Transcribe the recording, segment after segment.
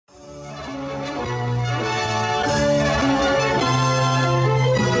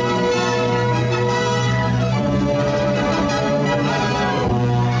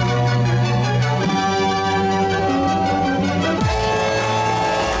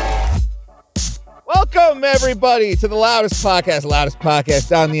Welcome, everybody, to the loudest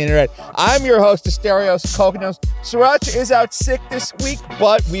podcast on the internet. I'm your host, Asterios Kokkinos. Sriracha is out sick this week,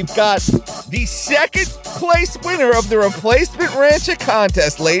 but we've got the second place winner of the replacement rancher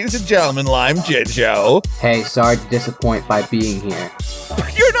contest, ladies and gentlemen, Lime Jinjo. Hey, sorry to disappoint by being here.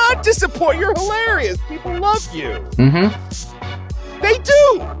 You're not disappointed. You're hilarious. People love you. Mm-hmm. They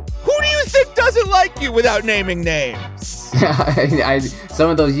do. Who do you think doesn't like you without naming names? Some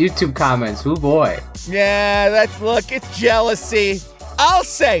of those YouTube comments, oh boy. Yeah, look, it's jealousy. I'll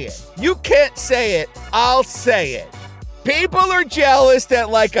say it. You can't say it. I'll say it. People are jealous that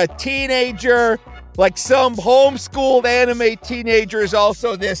like a teenager, like some homeschooled anime teenager is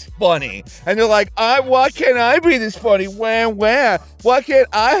also this funny. And they're like, why can't I be this funny? Wah. Why can't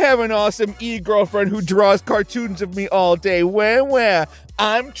I have an awesome e-girlfriend who draws cartoons of me all day? Wah.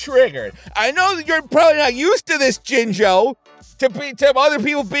 I'm triggered. I know that you're probably not used to this, Jinjo, to other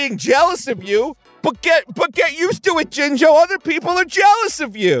people being jealous of you, but get used to it, Jinjo. Other people are jealous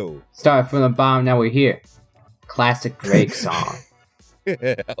of you. Start from the bottom, now we're here. Classic Drake song.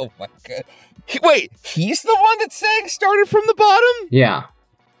 Oh my god. Wait, he's the one that sang started from the bottom? Yeah.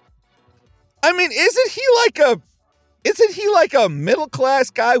 I mean, isn't he like a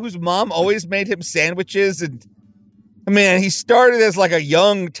middle-class guy whose mom always made him sandwiches? And I mean, he started as like a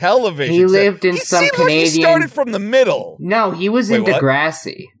young television. He lived in some Canadian... Like he started from the middle. No, he was in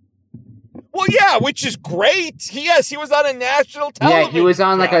Degrassi. Well, yeah, which is great. He was on a national television. Yeah, he was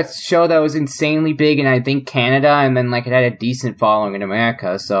on like a show that was insanely big in, I think, Canada, and then like it had a decent following in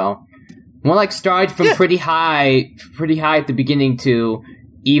America, so... More like started from pretty high at the beginning to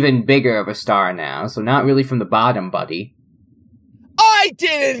even bigger of a star now, so not really from the bottom, buddy. I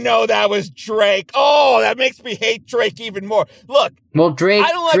didn't know that was Drake. Oh, that makes me hate Drake even more. Look. Well, Drake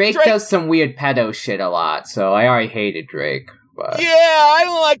does some weird pedo shit a lot, so I already hated Drake. But. Yeah, I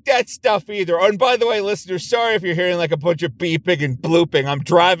don't like that stuff either. Oh, and by the way, listeners, sorry if you're hearing like a bunch of beeping and blooping. I'm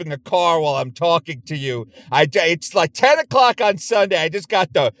driving a car while I'm talking to you. It's like 10 o'clock on Sunday. I just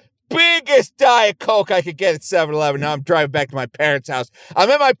got the biggest Diet Coke I could get at 7-Eleven. Now I'm driving back to my parents' house.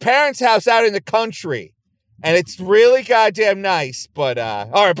 I'm at my parents' house out in the country. And it's really goddamn nice, but, all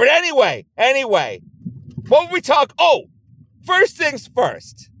right, but anyway, what would we talk? Oh, first things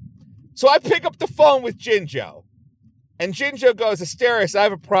first. So I pick up the phone with Jinjo, and Jinjo goes, Asterios, I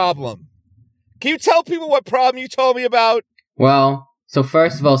have a problem. Can you tell people what problem you told me about? Well, so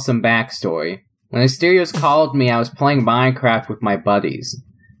first of all, some backstory. When Asterios called me, I was playing Minecraft with my buddies,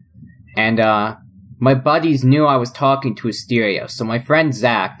 and, my buddies knew I was talking to Asterios, so my friend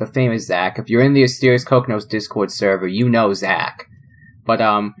Zach, the famous Zach, if you're in the Asterios Kokkinos Discord server, you know Zach. But,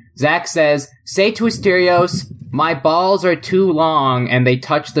 Zach says, say to Asterios, my balls are too long and they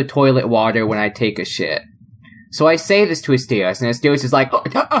touch the toilet water when I take a shit. So I say this to Asterios, and Asterios is like,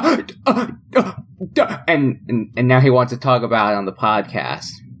 and now he wants to talk about it on the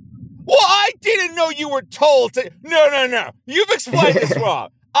podcast. Well, I didn't know you were told to... No. You've explained this wrong.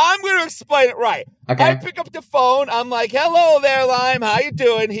 I'm going to explain it right. Okay. I pick up the phone. I'm like, hello there, Lime. How you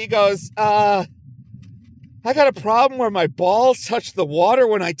doing? He goes, I got a problem where my balls touch the water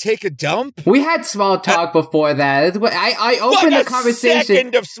when I take a dump. We had small talk before that. I opened the conversation.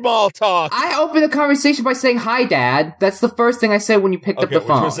 Second of small talk. I opened the conversation by saying, hi, Dad. That's the first thing I said when you picked up the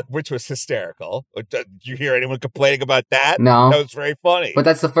phone. Which was hysterical. Did you hear anyone complaining about that? No. That was very funny. But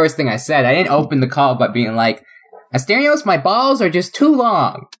that's the first thing I said. I didn't open the call by being like, Asterios, my balls are just too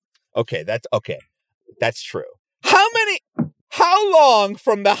long. Okay. That's true. How long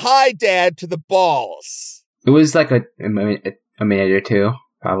from the hi, Dad, to the balls? It was like a minute or two,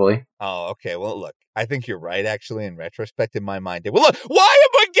 probably. Oh, okay. Well, look, I think you're right, actually, in retrospect, in my mind. Well, look, why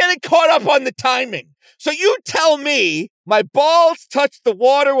am I getting caught up on the timing? So you tell me my balls touch the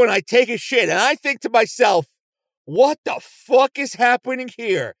water when I take a shit, and I think to myself, what the fuck is happening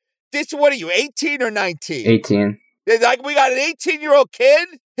here? What are you, 18 or 19? 18. Like, we got an 18-year-old kid?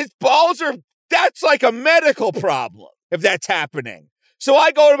 His balls that's like a medical problem, if that's happening. So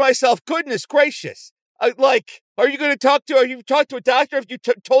I go to myself, goodness gracious. Are you talked to a doctor? Have you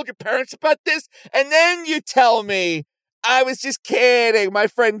told your parents about this? And then you tell me, I was just kidding. My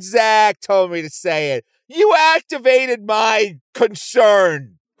friend Zach told me to say it. You activated my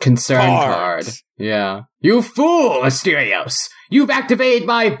concern card. Yeah. You fool, Asterios. You've activated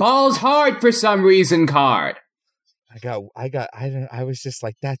my balls hard for some reason card. I was just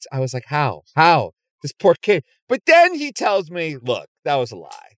like, I was like, how? This poor kid. But then he tells me, look, that was a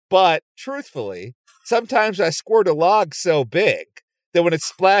lie. But truthfully, sometimes I squirt a log so big that when it's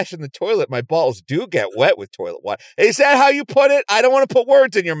splashed in the toilet, my balls do get wet with toilet water. Is that how you put it? I don't want to put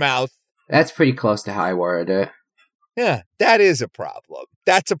words in your mouth. That's pretty close to how I worded it. Yeah, that is a problem.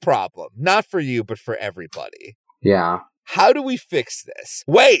 That's a problem. Not for you, but for everybody. Yeah. How do we fix this?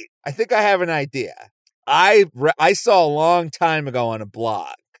 Wait, I think I have an idea. I saw a long time ago on a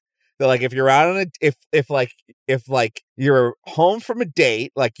blog that, like, if you're out on if you're home from a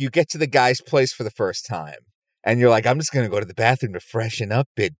date, like you get to the guy's place for the first time and you're like, I'm just going to go to the bathroom to freshen up,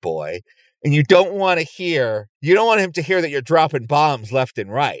 big boy. And you don't want him to hear that you're dropping bombs left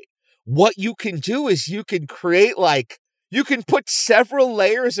and right. What you can do is you can put several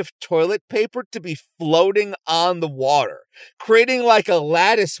layers of toilet paper to be floating on the water, creating like a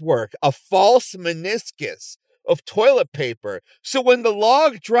lattice work, a false meniscus of toilet paper. So when the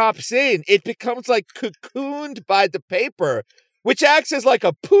log drops in, it becomes like cocooned by the paper, which acts as like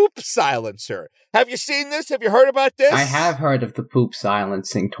a poop silencer. Have you seen this? Have you heard about this? I have heard of the poop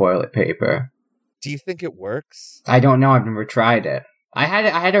silencing toilet paper. Do you think it works? I don't know. I've never tried it. I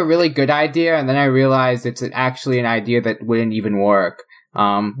had a really good idea, and then I realized it's actually an idea that wouldn't even work.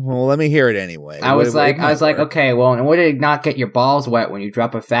 Well, let me hear it anyway. I was like, okay, well, in order to not get your balls wet when you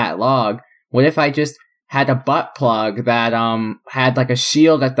drop a fat log, what if I just had a butt plug that had like a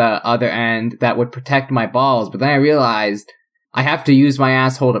shield at the other end that would protect my balls? But then I realized I have to use my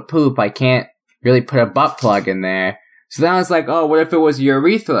asshole to poop. I can't really put a butt plug in there. So then I was like, oh, what if it was a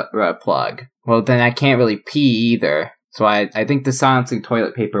urethra plug? Well, then I can't really pee either. So I think the silencing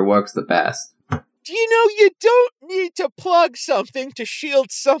toilet paper works the best. Do you know you don't need to plug something to shield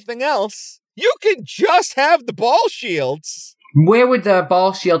something else? You can just have the ball shields. Where would the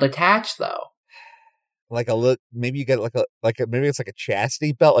ball shield attach, though? Maybe you get maybe it's like a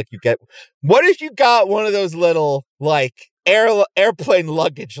chastity belt. What if you got one of those little like airplane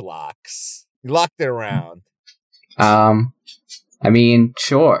luggage locks? You locked it around. I mean,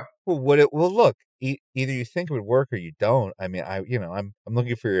 sure. Well, look. Either you think it would work or you don't. I mean, I'm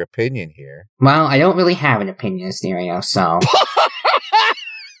looking for your opinion here. Well, I don't really have an opinion, Asterios, so.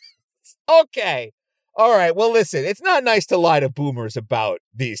 Okay. All right. Well, listen, it's not nice to lie to boomers about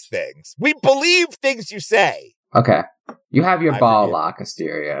these things. We believe things you say. Okay. You have your ball lock,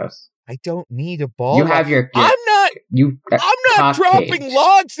 Asterios. I don't need a ball. You have your I'm not dropping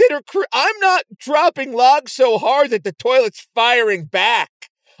logs I'm not dropping logs so hard that the toilet's firing back.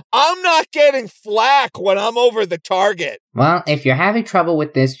 I'm not getting flack when I'm over the target. Well, if you're having trouble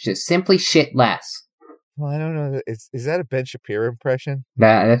with this, just simply shit less. Well, I don't know. Is that a Ben Shapiro impression?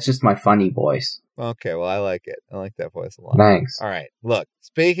 That's just my funny voice. Okay, well, I like it. I like that voice a lot. Thanks. All right, look,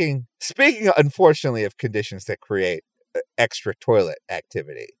 speaking unfortunately of conditions that create extra toilet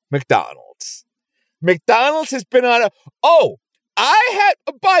activity, McDonald's has been on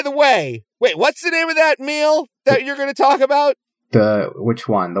by the way, wait, what's the name of that meal that you're going to talk about? Which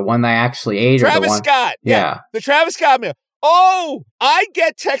one? The one I actually ate? Travis Scott. Yeah. The Travis Scott meal. Oh, I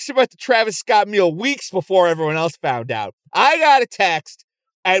get texts about the Travis Scott meal weeks before everyone else found out. I got a text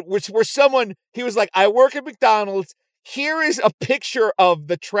where he was like, I work at McDonald's. Here is a picture of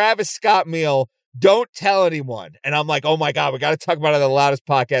the Travis Scott meal. Don't tell anyone. And I'm like, oh my God, we got to talk about it on the loudest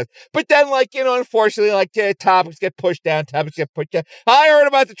podcast. But then, unfortunately, topics get pushed down. I heard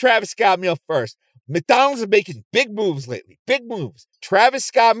about the Travis Scott meal first. McDonald's is making big moves lately. Big moves. Travis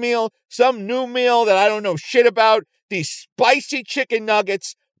Scott meal, some new meal that I don't know shit about. These spicy chicken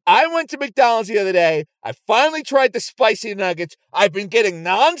nuggets. I went to McDonald's the other day. I finally tried the spicy nuggets. I've been getting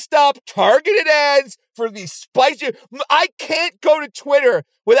nonstop targeted ads for these spicy. I can't go to Twitter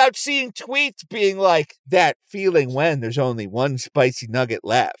without seeing tweets being like, that feeling when there's only one spicy nugget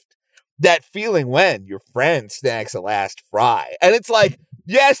left. That feeling when your friend snacks the last fry. And it's like,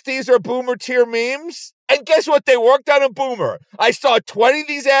 yes, these are boomer tier memes. And guess what? They worked on a boomer. I saw 20 of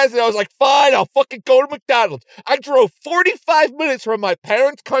these ads and I was like, fine, I'll fucking go to McDonald's. I drove 45 minutes from my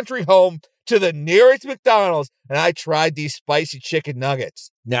parents' country home to the nearest McDonald's and I tried these spicy chicken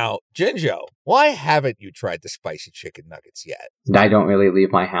nuggets. Now, Jinjo, why haven't you tried the spicy chicken nuggets yet? I don't really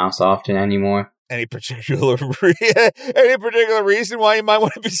leave my house often anymore. Any particular reason why you might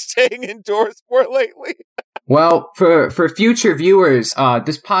want to be staying indoors more lately? Well, for future viewers,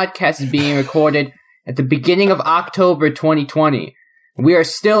 this podcast is being recorded at the beginning of October 2020. We are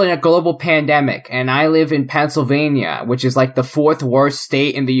still in a global pandemic, and I live in Pennsylvania, which is like the 4th worst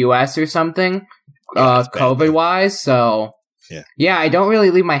state in the U.S. or something, COVID-wise. So, yeah, I don't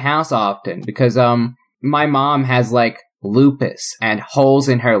really leave my house often because my mom has like lupus and holes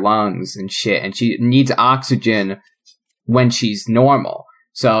in her lungs and shit, and she needs oxygen when she's normal.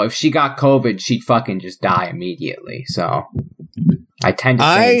 So if she got COVID, she'd fucking just die immediately. So I tend to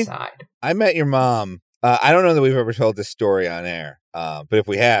stay inside. I met your mom. I don't know that we've ever told this story on air, but if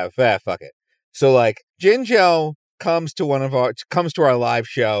we have, fuck it. So like Jinjo comes to our live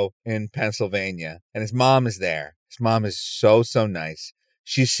show in Pennsylvania, and his mom is there. His mom is so nice.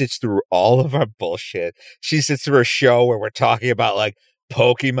 She sits through all of our bullshit. She sits through a show where we're talking about like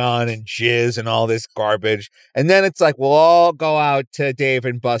Pokemon and jizz and all this garbage. And then it's like, we'll all go out to Dave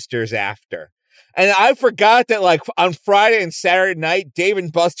and Buster's after. And I forgot that like on Friday and Saturday night, Dave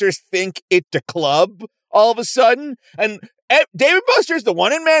and Buster's think it's a club all of a sudden. And Dave and Buster's, the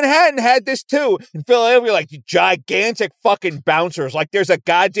one in Manhattan, had this too. In Philadelphia, like gigantic fucking bouncers. Like there's a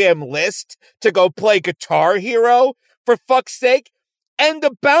goddamn list to go play Guitar Hero, for fuck's sake. And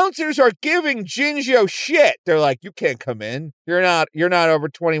the bouncers are giving Jinjo shit. They're like, you can't come in. You're not over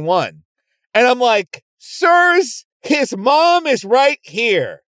 21. And I'm like, sirs, his mom is right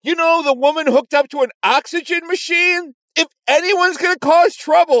here. You know, the woman hooked up to an oxygen machine? If anyone's going to cause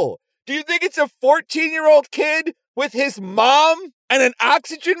trouble, do you think it's a 14-year-old kid with his mom and an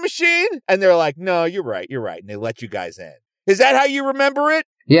oxygen machine? And they're like, no, you're right. And they let you guys in. Is that how you remember it?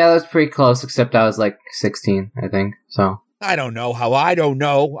 Yeah, that's pretty close, except I was like 16, I think, so. I don't know.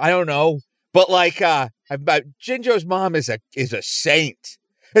 But like, Jinjo's mom is a saint.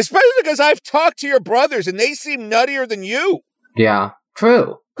 Especially because I've talked to your brothers and they seem nuttier than you. Yeah,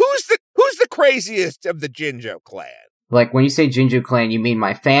 true. Who's the craziest of the Jinjo clan? Like, when you say Jinjo clan, you mean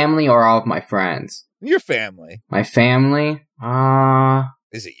my family or all of my friends? Your family. My family?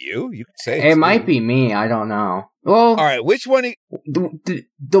 Is it you? You could say it might be me. I don't know. Well, all right. Which one?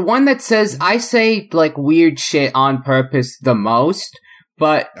 The one that says I say like weird shit on purpose the most,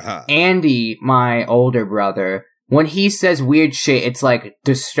 but Andy, my older brother, when he says weird shit, it's like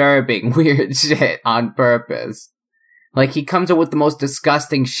disturbing weird shit on purpose. Like he comes up with the most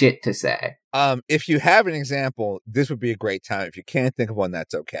disgusting shit to say. If you have an example, this would be a great time. If you can't think of one,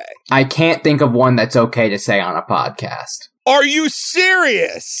 that's okay. I can't think of one that's okay to say on a podcast. Are you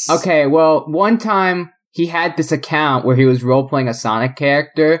serious? Okay, well, one time he had this account where he was role-playing a Sonic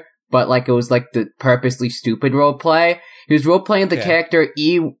character, but like it was like the purposely stupid roleplay. He was role-playing the character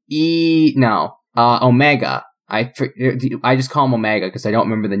Omega. I just call him Omega because I don't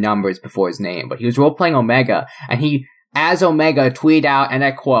remember the numbers before his name, but he was role-playing Omega, and he, as Omega, tweeted out, and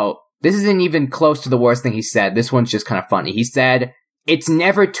I quote, this isn't even close to the worst thing he said. This one's just kind of funny. He said, it's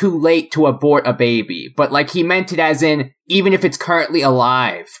never too late to abort a baby, but like he meant it as in, even if it's currently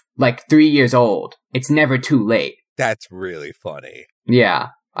alive, like 3 years old, it's never too late. That's really funny. Yeah,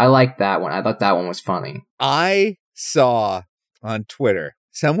 I like that one. I thought that one was funny. I saw on Twitter,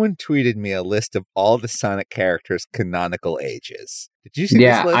 someone tweeted me a list of all the Sonic characters' canonical ages. Did you see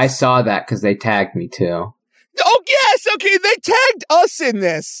this list? Yeah, I saw that because they tagged me too. Oh, yes! Okay, they tagged us in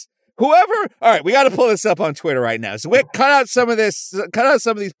this. Whoever, all right, we got to pull this up on Twitter right now. Zwick, cut out some of this. Cut out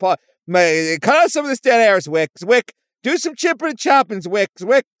some of these. Cut out some of this dead air, Zwick. Zwick, do some chipping and chopping, Zwick.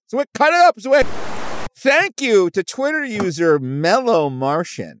 Zwick, cut it up, Zwick. Thank you to Twitter user Mellow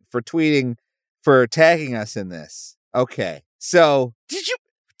Martian for tagging us in this. Okay, so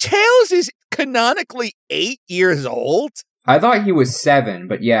Tails is canonically 8 years old? I thought he was 7,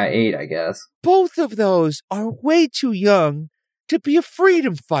 but yeah, 8, I guess. Both of those are way too young to be a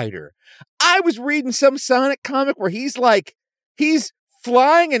freedom fighter. I was reading some Sonic comic where he's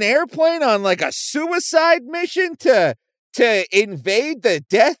flying an airplane on like a suicide mission to invade the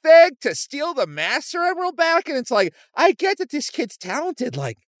Death Egg to steal the Master Emerald back. And it's like, I get that this kid's talented.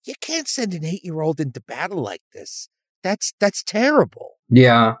 Like, you can't send an 8-year-old into battle like this. That's terrible.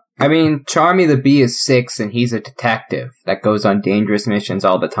 Yeah. I mean, Charmy the Bee is 6 and he's a detective that goes on dangerous missions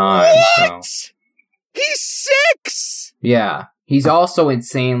all the time. What? So. He's 6? Yeah. He's also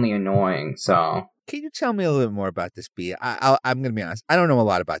insanely annoying, so... Can you tell me a little bit more about this bee? I'm going to be honest. I don't know a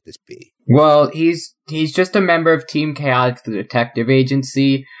lot about this bee. Well, he's just a member of Team Chaotic, the detective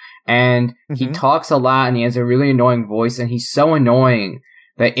agency, and he talks a lot, and he has a really annoying voice, and he's so annoying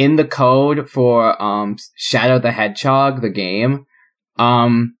that in the code for Shadow the Hedgehog, the game,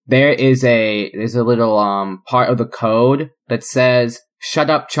 there's a little part of the code that says, shut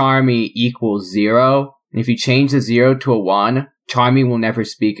up Charmy equals 0, and if you change the 0 to a 1... Charmy will never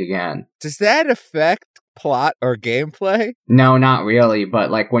speak again. Does that affect plot or gameplay? No, not really, but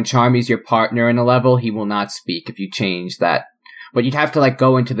like when Charmy's your partner in a level, he will not speak if you change that. But you'd have to like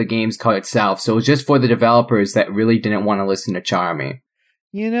go into the game's code itself, so it's just for the developers that really didn't want to listen to Charmy.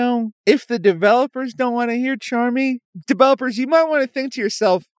 You know, if the developers don't want to hear Charmy, developers, you might want to think to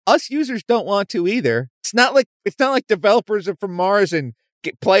yourself, us users don't want to either. It's not like developers are from Mars and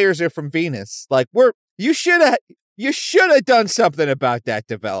players are from Venus. Like you should have done something about that,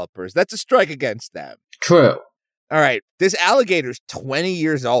 developers. That's a strike against them. True. All right. This alligator's 20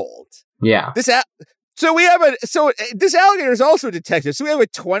 years old. Yeah. This alligator is also a detective. So we have a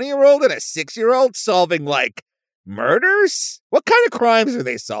 20-year-old and a 6-year-old solving like murders? What kind of crimes are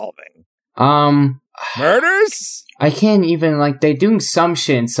they solving? Murders? I can't even, they're doing some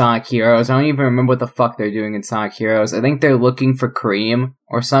shit in Sonic Heroes. I don't even remember what the fuck they're doing in Sonic Heroes. I think they're looking for cream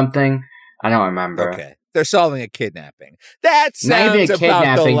or something. I don't remember. Okay. They're solving a kidnapping. That sounds not even a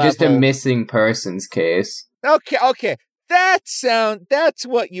kidnapping, about the just a level. missing persons case. Okay. That's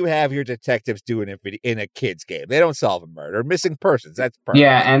what you have your detectives do in a kid's game. They don't solve a murder. Missing persons. That's perfect.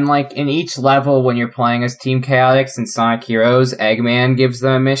 Yeah, and in each level when you're playing as Team Chaotix in Sonic Heroes, Eggman gives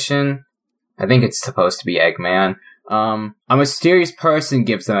them a mission. I think it's supposed to be Eggman. A mysterious person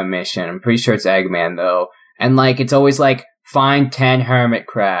gives them a mission. I'm pretty sure it's Eggman, though. And, it's always, find 10 hermit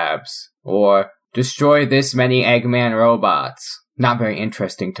crabs. Or destroy this many Eggman robots. Not very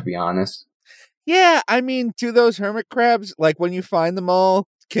interesting, to be honest. Yeah, I mean, do those hermit crabs, when you find them all,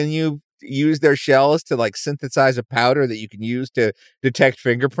 can you use their shells to, synthesize a powder that you can use to detect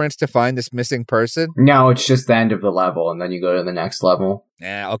fingerprints to find this missing person? No, it's just the end of the level, and then you go to the next level.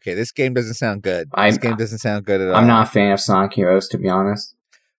 Yeah, okay, this game doesn't sound good. This game doesn't sound good at all. I'm not a fan of Sonic Heroes, to be honest.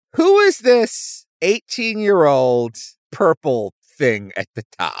 Who is this 18-year-old purple thing at the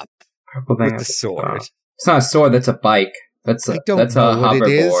top? Purple thing with the sword. It's not a sword, that's a bike. That's a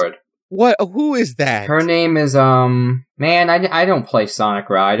hoverboard. What? Who is that? Her name is, man, I don't play Sonic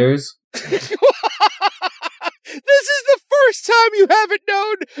Riders. This is the first time you haven't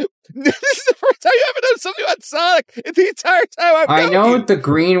known. This is the first time you haven't known something about Sonic the entire time I know the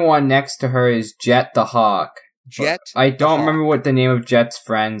green one next to her is Jet the Hawk. Jet? I don't remember what the name of Jet's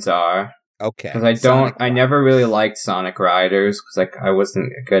friends are. Okay. Because I never really liked Sonic Riders, because I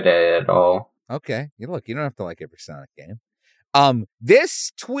wasn't good at it at all. Okay. You don't have to like every Sonic game.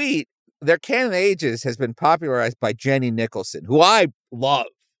 This tweet, their canon ages, has been popularized by Jenny Nicholson, who I love.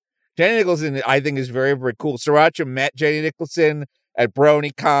 Jenny Nicholson, I think, is very, very cool. Sriracha met Jenny Nicholson at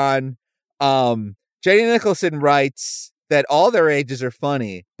BronyCon. Jenny Nicholson writes that all their ages are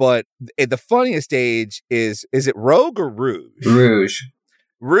funny, but the funniest age is it Rogue or Rouge? Rouge.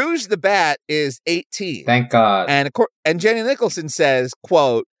 Rouge the Bat is 18. Thank God. And Jenny Nicholson says,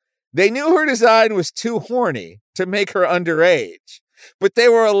 quote, they knew her design was too horny to make her underage, but they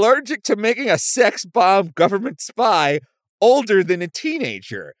were allergic to making a sex bomb government spy older than a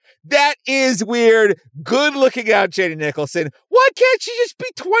teenager. That is weird. Good looking out, Jenny Nicholson. Why can't she just be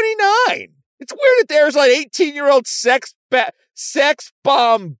 29? It's weird that there's 18-year-old sex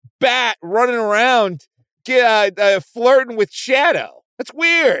bomb bat running around flirting with Shadow. That's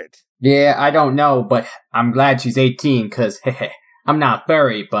weird. Yeah, I don't know, but I'm glad she's 18 because I'm not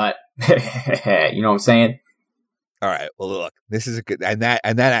furry, but you know what I'm saying? All right. Well, look, this is a good,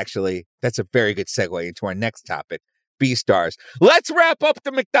 that's a very good segue into our next topic, B-Stars. Let's wrap up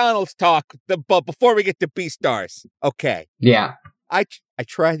the McDonald's talk, but before we get to B-Stars. Okay. Yeah. I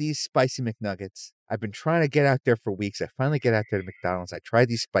try these spicy McNuggets. I've been trying to get out there for weeks. I finally get out there to McDonald's. I try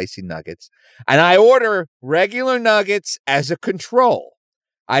these spicy nuggets, and I order regular nuggets as a control.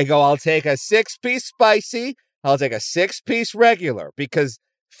 I go, I'll take a 6-piece spicy. I'll take a 6-piece regular because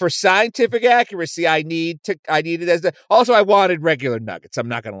for scientific accuracy, I need it as also I wanted regular nuggets. I'm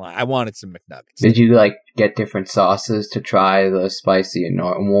not going to lie. I wanted some McNuggets. Did you get different sauces to try the spicy and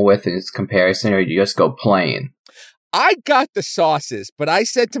normal with in its comparison, or did you just go plain? I got the sauces, but I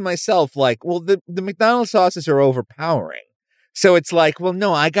said to myself, the McDonald's sauces are overpowering. So it's well,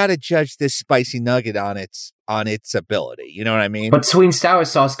 no, I got to judge this spicy nugget on its ability. You know what I mean? But sweet and sour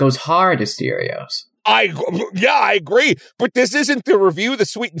sauce goes hard, Asterios. I agree. But this isn't the review the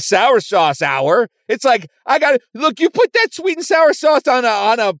sweet and sour sauce hour. It's I got to look. You put that sweet and sour sauce on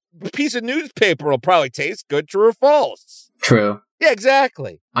a piece of newspaper, it'll probably taste good. True or false? True. Yeah,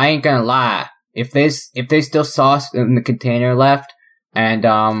 exactly. I ain't gonna lie. If there's still sauce in the container left, and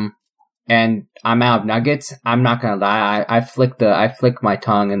I'm out of nuggets, I'm not gonna lie. I flick my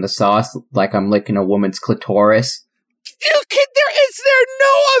tongue in the sauce like I'm licking a woman's clitoris. Is there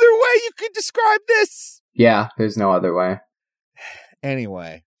no other way you could describe this? Yeah, there's no other way.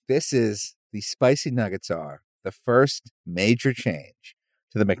 Anyway, the spicy nuggets are the first major change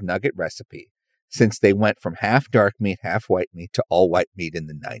to the McNugget recipe since they went from half dark meat, half white meat to all white meat in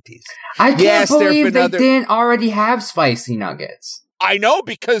the 90s. I can't believe they didn't already have spicy nuggets. I know,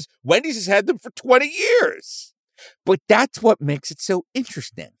 because Wendy's has had them for 20 years. But that's what makes it so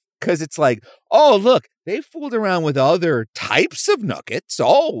interesting. Because it's oh, look, they fooled around with other types of nuggets.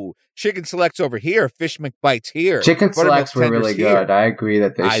 Oh, chicken selects over here, fish McBites here. Chicken selects were really good. I agree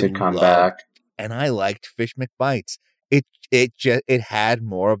that they should come back. And I liked fish McBites. It had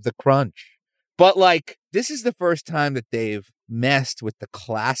more of the crunch. But this is the first time that they've messed with the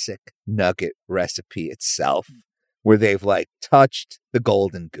classic nugget recipe itself, where they've touched the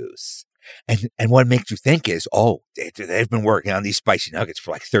golden goose. And what makes you think is, they've been working on these spicy nuggets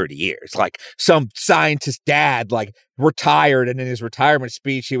for like 30 years. Like some scientist dad, like retired. And in his retirement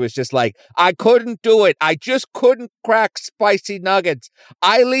speech, he was just like, I couldn't do it. I just couldn't crack spicy nuggets.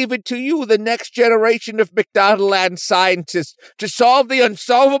 I leave it to you, the next generation of McDonaldland scientists, to solve the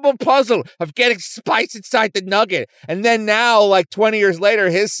unsolvable puzzle of getting spice inside the nugget. And then now, like 20 years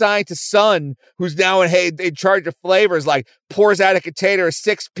later, his scientist son, who's now in charge of flavors, like pours out a container of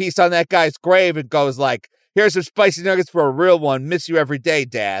 6-piece on that guy's grave and goes like, here's some spicy nuggets for a real one. Miss you every day,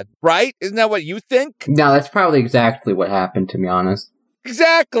 Dad. Right? Isn't that what you think? No, that's probably exactly what happened, to be honest.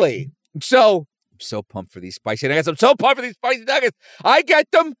 Exactly. So, I'm so pumped for these spicy nuggets. I'm so pumped for these spicy nuggets. I get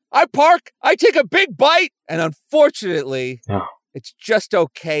them. I park. I take a big bite. And unfortunately, it's just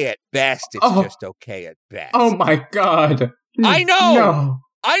okay at best. It's just okay at best. Oh, my God. I know. No.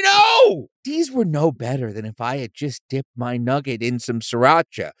 I know. These were no better than if I had just dipped my nugget in some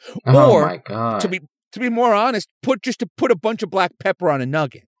sriracha. Oh, my God. To be more honest, put a bunch of black pepper on a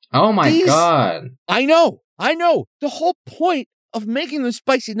nugget. Oh, my God. I know. The whole point of making them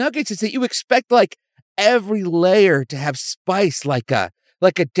spicy nuggets is that you expect like every layer to have spice, like a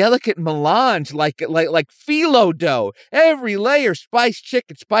delicate melange, like phyllo dough. Every layer, spice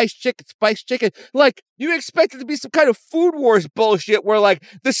chicken. Like, you expect it to be some kind of Food Wars bullshit where, like,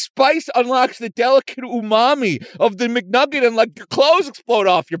 the spice unlocks the delicate umami of the McNugget and, like, your clothes explode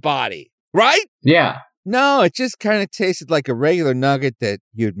off your body. Right? Yeah. No, it just kind of tasted like a regular nugget that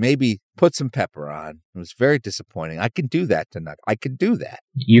you'd maybe put some pepper on. It was very disappointing. I can do that to nugget. I can do that.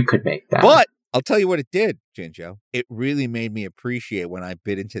 You could make that. But I'll tell you what it did, Jinjo. It really made me appreciate when I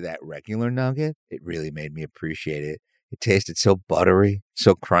bit into that regular nugget. It really made me appreciate it. It tasted so buttery,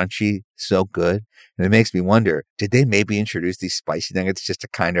 so crunchy, so good. And it makes me wonder, did they maybe introduce these spicy nuggets just to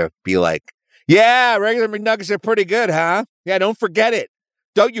kind of be like, yeah, regular McNuggets are pretty good, huh? Yeah, don't forget it.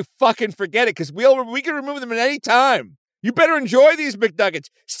 Don't you fucking forget it, because we can remove them at any time. You better enjoy these McNuggets.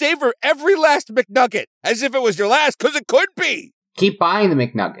 Savor every last McNugget as if it was your last, because it could be. Keep buying the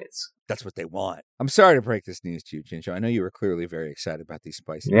McNuggets. That's what they want. I'm sorry to break this news to you, Jinjo. I know you were clearly very excited about these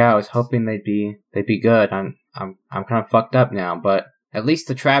spicy. Yeah, I was hoping they'd be good. I'm kind of fucked up now, but at least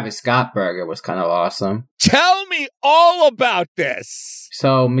the Travis Scott burger was kind of awesome. Tell me all about this.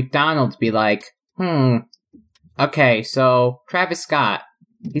 So McDonald's be like, okay, so Travis Scott,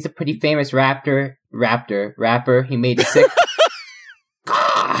 he's a pretty famous rapper. He made a sick.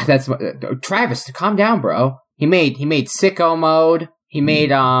 Travis. Calm down, bro. He made Sicko Mode. He made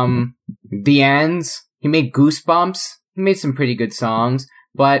The Ends. He made Goosebumps. He made some pretty good songs,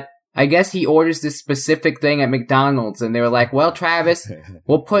 but I guess he orders this specific thing at McDonald's, and they were like, well, Travis,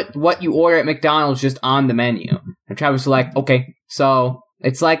 we'll put what you order at McDonald's just on the menu. And Travis was like, okay. So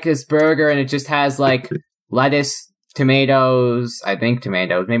it's like this burger, and it just has like lettuce, tomatoes, I think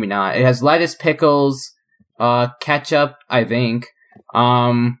tomatoes, maybe not. It has lettuce, pickles, ketchup, I think,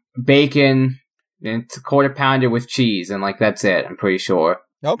 bacon, and it's a quarter pounder with cheese, and like that's it, I'm pretty sure.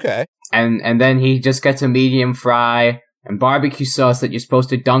 Okay. And then he just gets a medium fry and barbecue sauce that you're supposed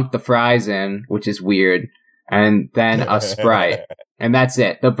to dunk the fries in, which is weird, and then a Sprite. And that's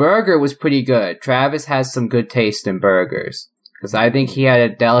it. The burger was pretty good. Travis has some good taste in burgers, because I think he had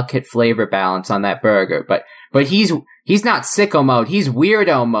a delicate flavor balance on that burger. But he's not Sicko Mode. He's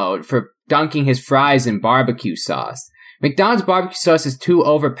Weirdo Mode for dunking his fries in barbecue sauce. McDonald's barbecue sauce is too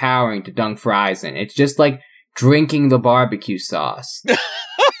overpowering to dunk fries in. It's just like drinking the barbecue sauce.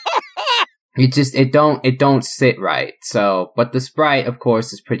 It don't sit right. So, but the Sprite, of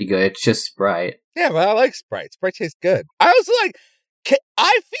course, is pretty good. It's just Sprite. Yeah, but I like Sprite. Sprite tastes good. I also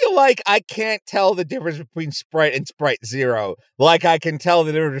I feel like I can't tell the difference between Sprite and Sprite Zero like I can tell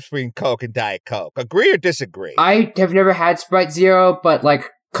the difference between Coke and Diet Coke. Agree or disagree? I have never had Sprite Zero, but like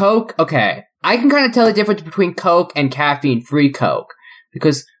Coke, okay. I can kind of tell the difference between Coke and caffeine-free Coke,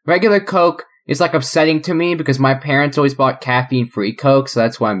 because regular Coke is like upsetting to me because my parents always bought caffeine-free Coke, so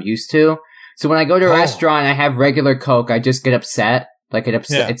that's what I'm used to. So when I go to a restaurant and I have regular Coke, I just get upset. Like I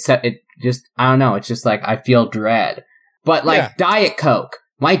don't know, it's just like I feel dread. But like Diet Coke,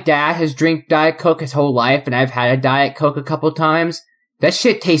 my dad has drank Diet Coke his whole life, and I've had a Diet Coke a couple times. That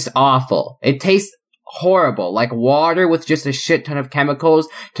shit tastes awful. It tastes horrible, like water with just a shit ton of chemicals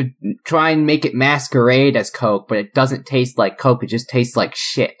to try and make it masquerade as Coke, but it doesn't taste like Coke, it just tastes like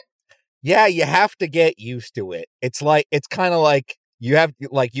shit. Yeah, you have to get used to it. It's kind of like you have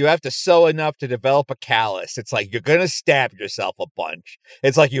to sew enough to develop a callus. It's like you're gonna stab yourself a bunch.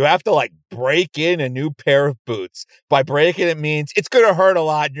 It's like you have to like break in a new pair of boots. By breaking it means it's gonna hurt a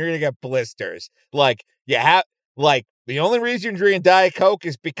lot and you're gonna get blisters. Like you have The only reason you're drinking Diet Coke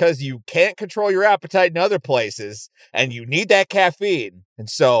is because you can't control your appetite in other places, and you need that caffeine. And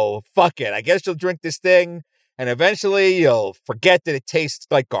so, fuck it. I guess you'll drink this thing, and eventually you'll forget that it tastes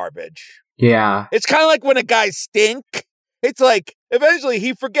like garbage. Yeah. It's kind of like when a guy stink. It's like, eventually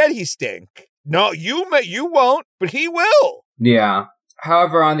he forget he stink. No, you won't, but he will. Yeah.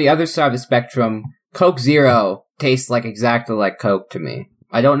 However, on the other side of the spectrum, Coke Zero tastes like exactly like Coke to me.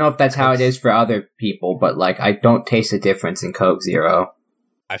 I don't know if that's how it is for other people, but, like, I don't taste a difference in Coke Zero.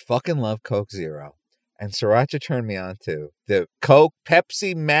 I fucking love Coke Zero. And Sriracha turned me on to the Coke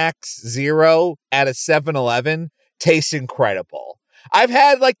Pepsi Max Zero at a 7-Eleven tastes incredible. I've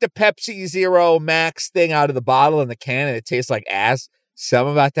had, like, the Pepsi Zero Max thing out of the bottle in the can, and it tastes like ass.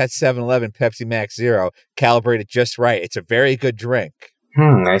 Something about that 7-Eleven Pepsi Max Zero calibrated just right. It's a very good drink.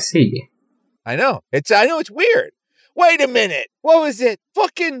 I see. I know it's weird. Wait a minute. What was it?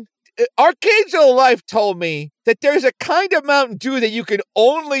 Fucking Archangel Life told me that there's a kind of Mountain Dew that you can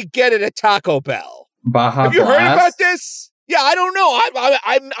only get at a Taco Bell. Baja Have you Blast? heard about this? Yeah, I don't know.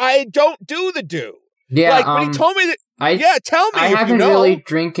 I don't do the Dew. Yeah, but he told me that. Tell me. I haven't really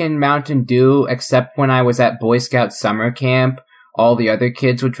drinking Mountain Dew except when I was at Boy Scout summer camp. All the other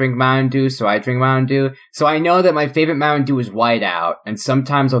kids would drink Mountain Dew, so I drink Mountain Dew. So I know that my favorite Mountain Dew is White Out, and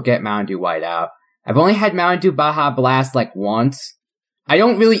sometimes I'll get Mountain Dew White Out. I've only had Mountain Dew Baja Blast, like, once. I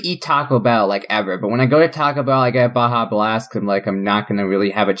don't really eat Taco Bell, like, ever, but when I go to Taco Bell, I get Baja Blast, because, like, I'm not gonna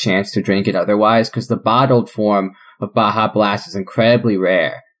really have a chance to drink it otherwise, because the bottled form of Baja Blast is incredibly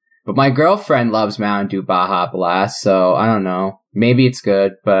rare. But my girlfriend loves Mountain Dew Baja Blast, so I don't know. Maybe it's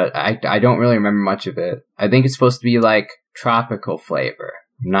good, but I don't really remember much of it. I think it's supposed to be, like, tropical flavor.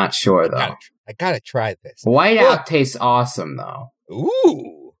 I'm not sure, though. I gotta try this. White Out tastes awesome, though.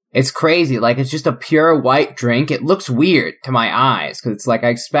 Ooh. It's crazy. Like, it's just a pure white drink. It looks weird to my eyes, because it's like, I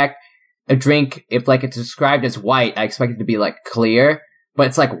expect a drink, if, like, it's described as white, I expect it to be, like, clear, but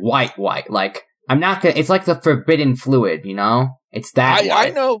it's, like, white. Like, I'm not gonna, it's like the forbidden fluid, you know? It's that white.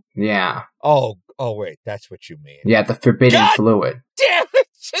 I know. Yeah. Oh, wait, that's what you mean. Yeah, the forbidden fluid. Damn it,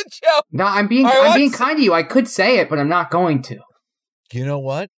 Jinjo! No, I'm being kind to you. I could say it, but I'm not going to. You know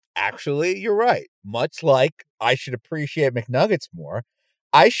what? Actually, you're right. Much like I should appreciate McNuggets more,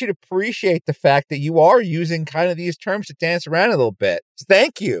 I should appreciate the fact that you are using kind of these terms to dance around a little bit. So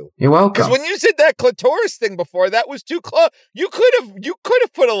thank you. You're welcome. Because when you said that clitoris thing before, that was too close. You could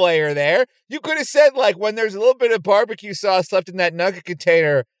have put a layer there. You could have said, like, when there's a little bit of barbecue sauce left in that nugget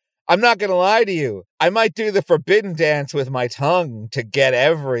container, I'm not going to lie to you, I might do the forbidden dance with my tongue to get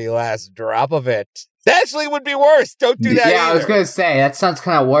every last drop of it. That actually would be worse. Don't do that either. I was going to say, that sounds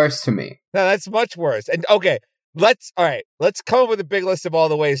kind of worse to me. No, that's much worse. And okay, let's come up with a big list of all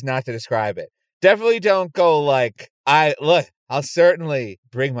the ways not to describe it. Definitely don't go like, I'll certainly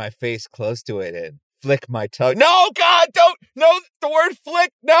bring my face close to it and flick my tongue. No, God, don't, no, the word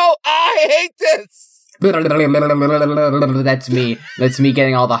flick, no, I hate this. That's me. That's me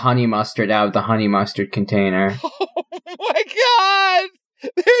getting all the honey mustard out of the honey mustard container. Oh my God.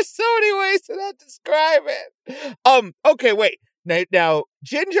 There's so many ways to not describe it. Okay, wait. Now,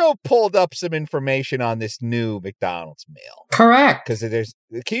 Jinjo pulled up some information on this new McDonald's meal. Correct.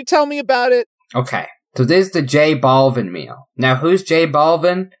 Can you tell me about it? Okay. So this is the J Balvin meal. Now, who's J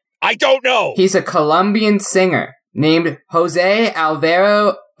Balvin? I don't know. He's a Colombian singer named Jose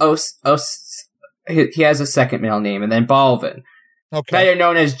Alvaro he has a second middle name, and then Balvin. Okay. Better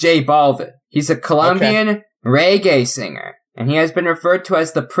known as J Balvin. He's a Colombian reggae singer, and he has been referred to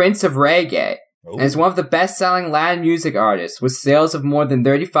as the Prince of Reggae, and is one of the best-selling Latin music artists, with sales of more than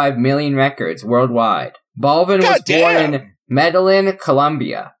 35 million records worldwide. Balvin was born in Medellin,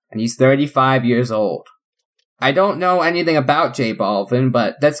 Colombia, and he's 35 years old. I don't know anything about J Balvin,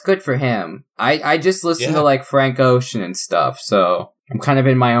 but that's good for him. I just listen to, like, Frank Ocean and stuff, so I'm kind of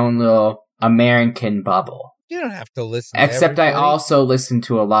in my own little American bubble. You don't have to listen to Except everybody. I also listen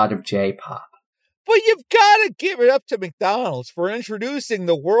to a lot of J-pop. But you've got to give it up to McDonald's for introducing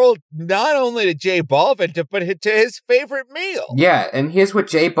the world not only to J Balvin, but to his favorite meal. Yeah, and here's what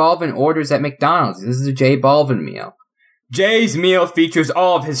J Balvin orders at McDonald's. This is a J Balvin meal. Jay's meal features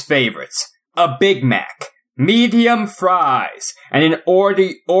all of his favorites. A Big Mac, medium fries, and an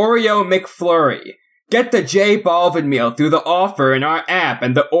Oreo McFlurry. Get the J Balvin meal through the offer in our app,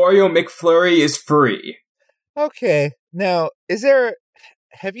 and the Oreo McFlurry is free. Okay, now,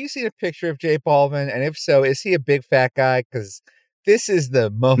 have you seen a picture of J Balvin? And if so, is he a big fat guy? Because this is the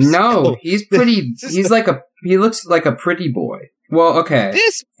most... No, he's pretty... He looks like a pretty boy. Well, okay.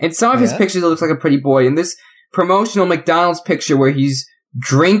 In some of his pictures, he looks like a pretty boy. In this promotional McDonald's picture where he's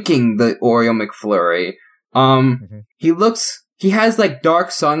drinking the Oreo McFlurry, he looks he has like dark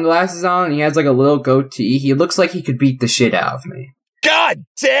sunglasses on and he has like a little goatee. He looks like he could beat the shit out of me. God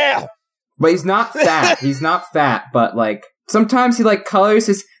damn! But he's not fat. He's not fat, but like sometimes he like colors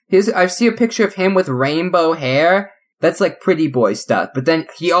his I see a picture of him with rainbow hair. That's like pretty boy stuff. But then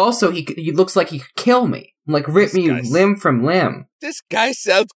he looks like he could kill me. Like rip me limb from limb. This guy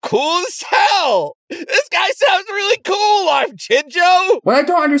sounds cool as hell! This guy sounds really cool, Lime Jinjo! What I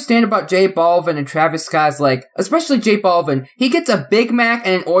don't understand about J Balvin and Travis Scott's like, especially J Balvin, he gets a Big Mac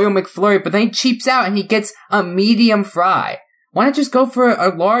and an Oreo McFlurry, but then he cheaps out and he gets a medium fry. Why not just go for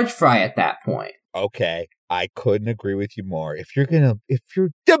a large fry at that point? Okay, I couldn't agree with you more. If you're getting a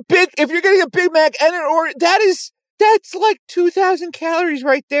Big Mac and an Oreo, that's like 2,000 calories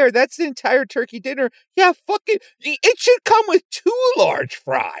right there. That's the entire turkey dinner. Yeah, it should come with 2 large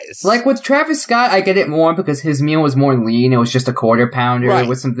fries. Like with Travis Scott, I get it more because his meal was more lean. It was just a quarter pounder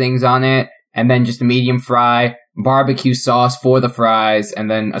with some things on it, and then just a medium fry, barbecue sauce for the fries, and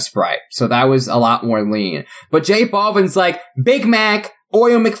then a Sprite. So that was a lot more lean. But J Balvin's like, Big Mac,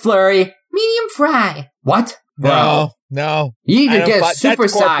 Oreo McFlurry, medium fry. What? No. You need to get a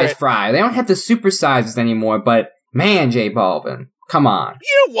supersized fry. They don't have the supersizes anymore, but man, J Balvin, come on.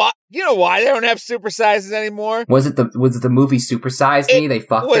 You know why they don't have supersizes anymore? Was it the movie Supersize Me? They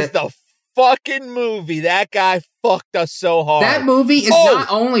fucked it? It was the fucking movie. That guy fucked us so hard. That movie is not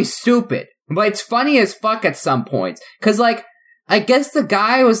only stupid, but it's funny as fuck at some points. Cause like, I guess the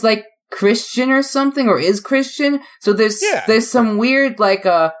guy was like Christian or something, or is Christian. So there's some weird like,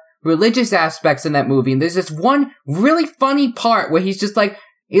 religious aspects in that movie. And there's this one really funny part where he's just like,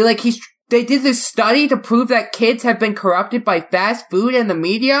 they did this study to prove that kids have been corrupted by fast food and the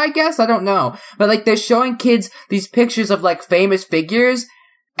media, I guess? I don't know. But, like, they're showing kids these pictures of, like, famous figures,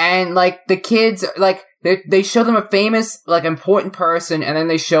 and, like, the kids, like, they show them a famous, like, important person, and then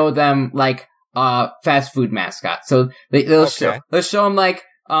they show them, like, fast food mascot. So, they'll show them, like,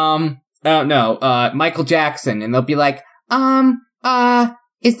 I don't know, Michael Jackson, and they'll be like,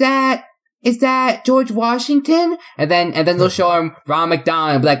 is that George Washington? And then they'll show him Ronald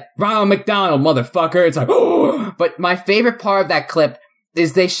McDonald, be like, Ronald McDonald, motherfucker. It's like, oh! But my favorite part of that clip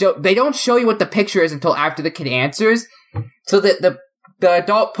is they don't show you what the picture is until after the kid answers. So the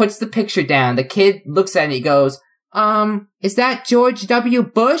adult puts the picture down, the kid looks at it and he goes, is that George W.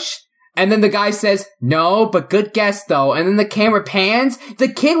 Bush? And then the guy says, no, but good guess though. And then the camera pans. The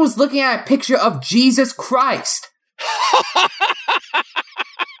kid was looking at a picture of Jesus Christ.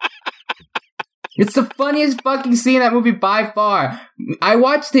 It's the funniest fucking scene in that movie by far. I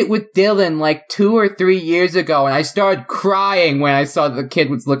watched it with Dylan like 2 or 3 years ago, and I started crying when I saw the kid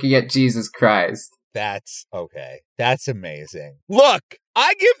was looking at Jesus Christ. That's okay. That's amazing. Look,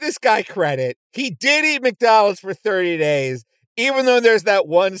 I give this guy credit. He did eat McDonald's for 30 days, even though there's that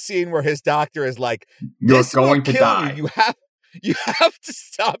one scene where his doctor is like, you're going to die. You have to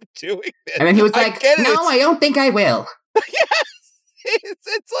stop doing this. And then he was like, no, I don't think I will. Yes.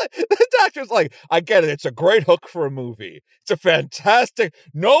 It's like, the doctor's like, I get it. It's a great hook for a movie. It's a fantastic.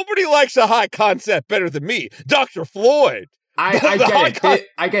 Nobody likes a high concept better than me, Dr. Floyd. I get it.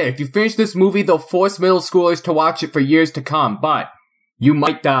 I get it. If you finish this movie, they'll force middle schoolers to watch it for years to come, but you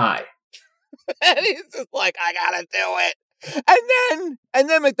might die. And he's just like, I gotta do it. And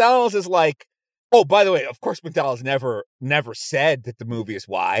then McDonald's is like, oh, by the way, of course, McDonald's never said that the movie is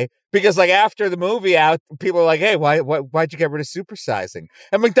why. Because, like, after the movie out, people are like, hey, why'd you get rid of supersizing?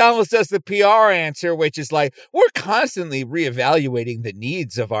 And McDonald's does the PR answer, which is like, we're constantly reevaluating the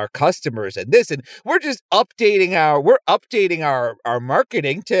needs of our customers and this, and we're just updating our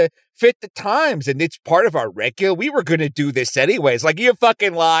marketing to fit the times, and it's part of our regular. We were going to do this anyways. Like, you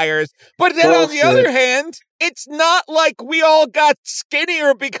fucking liars. But then on the other hand, it's not like we all got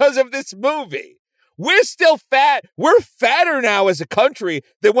skinnier because of this movie. We're still fat. We're fatter now as a country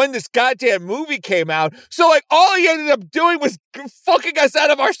than when this goddamn movie came out. So, like, all he ended up doing was fucking us out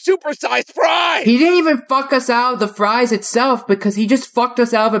of our supersized fries. He didn't even fuck us out of the fries itself because he just fucked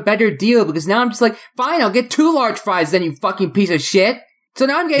us out of a better deal because now I'm just like, fine, I'll get 2 large fries then, you fucking piece of shit. So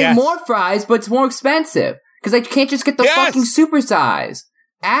now I'm getting more fries, but it's more expensive because I can't just get the fucking supersize.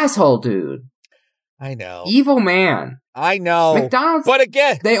 Asshole, dude. I know. Evil man. I know. McDonald's, but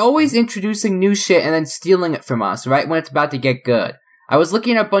again, they always introducing new shit and then stealing it from us, right when it's about to get good. I was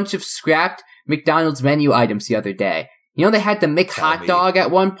looking at a bunch of scrapped McDonald's menu items the other day. You know they had the McHot dog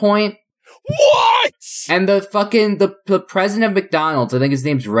at one point? What? And the fucking, the president of McDonald's, I think his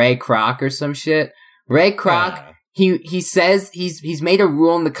name's Ray Kroc or some shit. Ray Kroc, he says he's made a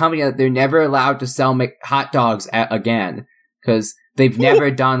rule in the company that they're never allowed to sell hot dogs again. Because they've never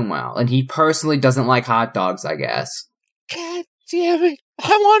done well. And he personally doesn't like hot dogs, I guess. God damn it. I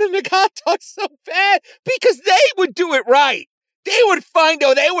want to make hot dogs so bad because they would do it right. they would fry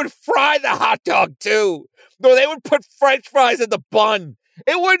the hot dog too. No, they would put French fries in the bun.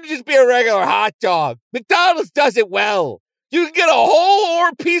 It wouldn't just be a regular hot dog. McDonald's does it well. You can get a whole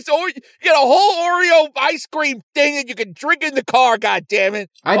Oreo ice cream thing that you can drink in the car. God damn it!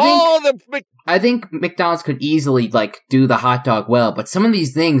 I think McDonald's could easily do the hot dog well, but some of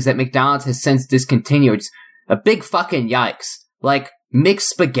these things that McDonald's has since discontinued, it's a big fucking yikes. Like mixed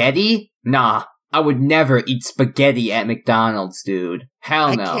spaghetti? Nah, I would never eat spaghetti at McDonald's, dude.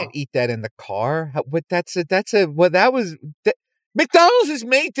 Hell no. I can't eat that in the car. McDonald's is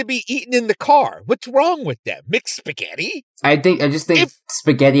made to be eaten in the car. What's wrong with them? Mixed spaghetti? I just think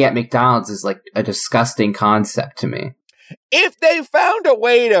spaghetti at McDonald's is a disgusting concept to me. If they found a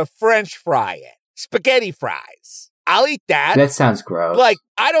way to French fry it, spaghetti fries, I'll eat that. That sounds gross.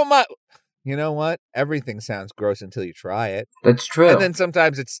 I don't mind. You know what? Everything sounds gross until you try it. That's true. And then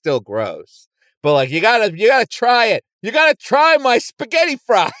sometimes it's still gross. But you gotta try it. You gotta try my spaghetti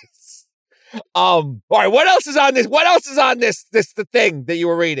fries. All right, what else is on this? What else is on this the thing that you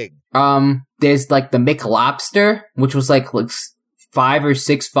were reading? There's the McLobster, which was $5 or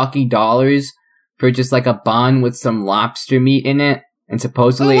 $6 fucking dollars for just a bun with some lobster meat in it, and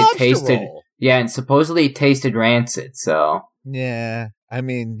supposedly it tasted roll. Yeah, and supposedly it tasted rancid. So yeah, I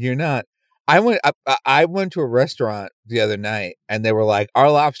mean, you're not. I went to a restaurant the other night, and they were like, "Our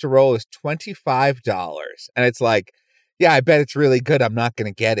lobster roll is $25," and it's like, yeah, I bet it's really good. I'm not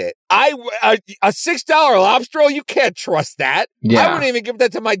going to get it. A $6 lobster roll, you can't trust that. Yeah. I wouldn't even give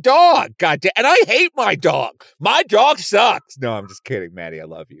that to my dog. God damn. And I hate my dog. My dog sucks. No, I'm just kidding, Maddie. I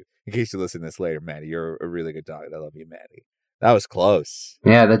love you. In case you listen to this later, Maddie, you're a really good dog. I love you, Maddie. That was close.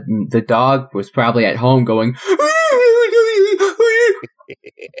 Yeah, the dog was probably at home going...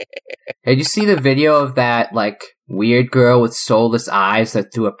 Did you see the video of that, weird girl with soulless eyes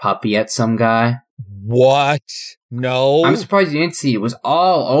that threw a puppy at some guy? What? No. I'm surprised you didn't see it. It was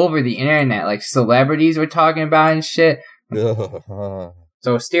all over the internet. Celebrities were talking about it and shit. So,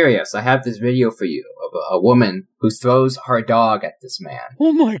 Asterios, I have this video for you of a woman who throws her dog at this man.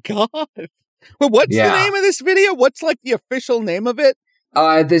 Oh my god. Well, what's the name of this video? What's the official name of it?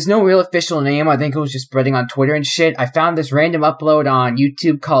 There's no real official name. I think it was just spreading on Twitter and shit. I found this random upload on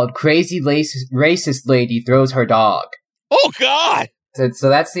YouTube called Crazy Racist Lady Throws Her Dog. Oh god! So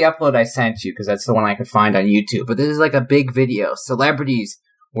that's the upload I sent you, because that's the one I could find on YouTube. But this is a big video. Celebrities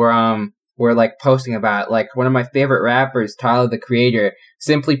were posting about it. One of my favorite rappers, Tyler, the Creator,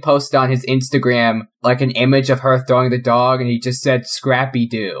 simply posted on his Instagram an image of her throwing the dog, and he just said Scrappy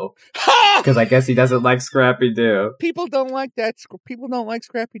Doo. Because I guess he doesn't like Scrappy Doo. People don't like that. People don't like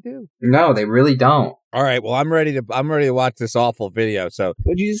Scrappy Doo. No, they really don't. All right, well, I'm ready to watch this awful video. So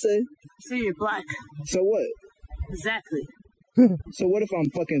what'd you say? So you're black. So what? Exactly. So what if I'm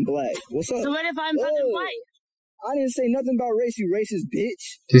fucking black? What's up? So what if I'm fucking white? I didn't say nothing about race, you racist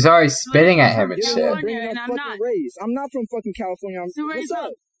bitch. She's already spitting at him and shit. And I'm not. Race. I'm not from fucking California. So what's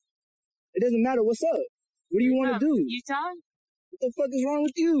up? It doesn't matter. What's up? What do you want to do? Utah? What the fuck is wrong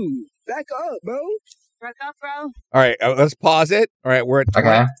with you? Back up, bro. Back up, bro. All right, let's pause it. All right, we're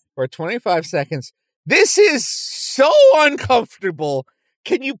at 25 seconds. This is so uncomfortable.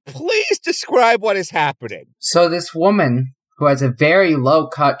 Can you please describe what is happening? So this woman who has a very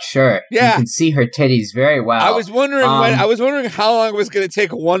low-cut shirt. Yeah. You can see her titties very well. I was wondering how long it was going to take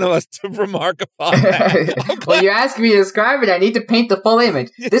one of us to remark upon that. Well, you're asking me to describe it. I need to paint the full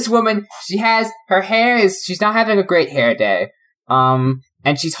image. This woman, she's not having a great hair day.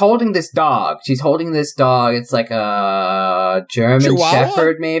 And she's holding this dog. It's a German Chihuahua?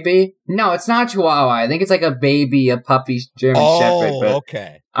 Shepherd, maybe? No, it's not Chihuahua. I think it's a puppy German Shepherd. But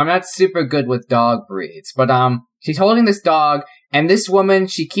okay. I'm not super good with dog breeds. But, she's holding this dog, and this woman,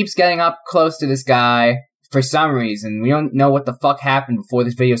 she keeps getting up close to this guy for some reason. We don't know what the fuck happened before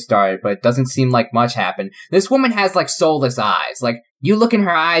this video started, but it doesn't seem like much happened. This woman has, soulless eyes. You look in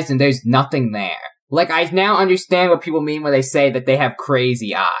her eyes and there's nothing there. I now understand what people mean when they say that they have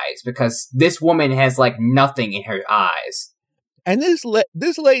crazy eyes, because this woman has, nothing in her eyes. And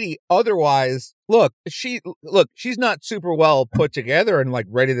this lady, otherwise, she's not super well put together and,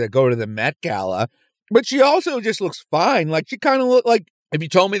 ready to go to the Met Gala, but she also just looks fine. She kind of looked if you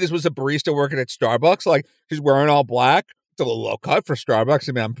told me this was a barista working at Starbucks, she's wearing all black, it's a little low cut for Starbucks.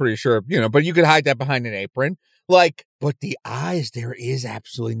 I mean, I'm pretty sure, but you could hide that behind an apron. But the eyes, there is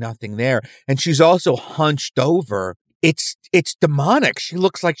absolutely nothing there. And she's also hunched over. It's demonic. She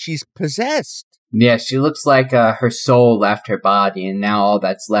looks like she's possessed. Yeah, she looks like her soul left her body, and now all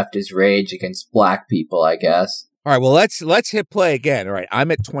that's left is rage against black people, I guess. All right, well, let's hit play again. All right, I'm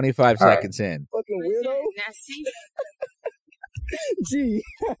at 25 seconds in. Fucking weirdo. Nasty. Gee.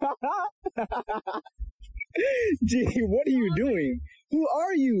 Gee, what are you doing? Who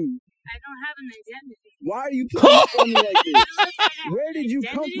are you? I don't have an identity. Why are you putting this on me like this? You look like I have Where an did you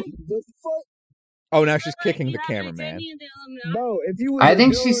come identity? from? The fuck? Oh, now she's Look like kicking you the have an cameraman. identity in the Illuminati? Bro, if you was I a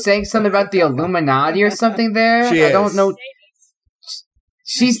think dude- she's saying something about the Illuminati or something there. She I don't is. know. Mercedes.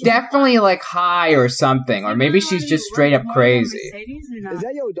 She's definitely like high or something, or You maybe really she's wanna just work straight up more than a crazy. Mercedes or not? Is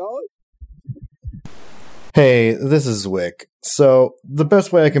that your dog? Hey, this is Wick. So, the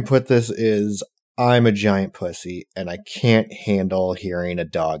best way I can put this is I'm a giant pussy and I can't handle hearing a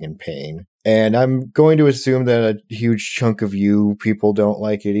dog in pain. And I'm going to assume that a huge chunk of you people don't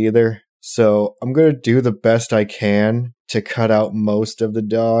like it either. So, I'm going to do the best I can to cut out most of the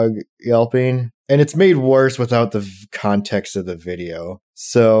dog yelping. And it's made worse without the context of the video.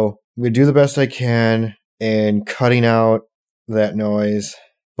 So, I'm going to do the best I can in cutting out that noise.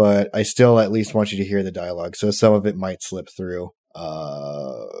 But I still at least want you to hear the dialogue, so some of it might slip through.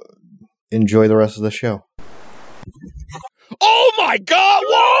 Enjoy the rest of the show. Oh my God!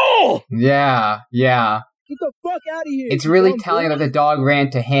 Whoa! Yeah. Get the fuck out of here. It's you really dumb telling bitch. that the dog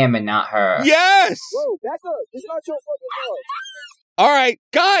ran to him and not her. Yes! Bro, back up. It's not your fucking dog. All right,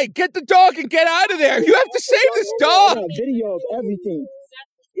 Guy, get the dog and get out of there. You have to save this I dog. got video of everything.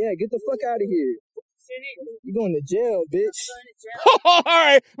 Yeah, get the fuck out of here. You going to jail, bitch. All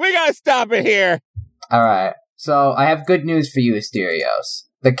right, we gotta stop it here. Alright, so I have good news for you, Asterios.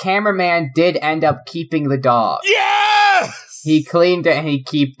 The cameraman did end up keeping the dog. Yes! He cleaned it and he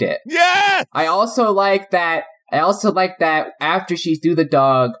keeped it. Yes! I also like that after she's through the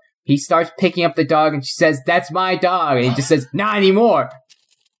dog, he starts picking up the dog and she says, "That's my dog." And he just says, "Not anymore."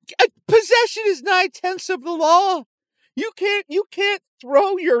 Possession is 9/10 of the law. You can't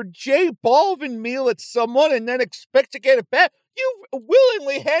throw your J Balvin meal at someone and then expect to get it back. You've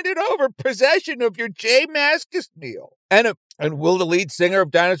willingly handed over possession of your J Maskus meal. And will the lead singer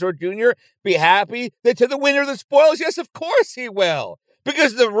of Dinosaur Jr. be happy that to the winner of the spoils? Yes, of course he will.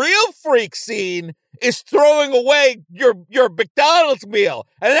 Because the real freak scene is throwing away your McDonald's meal.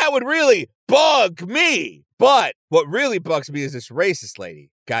 And that would really bug me. But what really bugs me is this racist lady.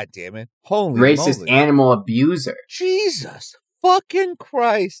 God damn it. Holy Racist moly. animal abuser. Jesus fucking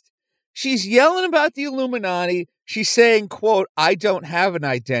Christ. She's yelling about the Illuminati. She's saying, quote, "I don't have an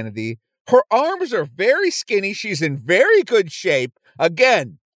identity." Her arms are very skinny. She's in very good shape.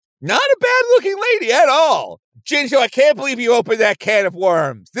 Again, not a bad looking lady at all. Jinjo, I can't believe you opened that can of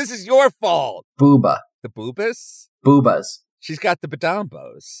worms. This is your fault. Booba. The boobas? Boobas. She's got the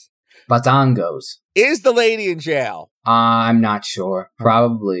badambos. Badangos. Is the lady in jail? I'm not sure.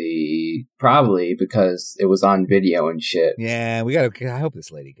 Probably because it was on video and shit. Yeah, I hope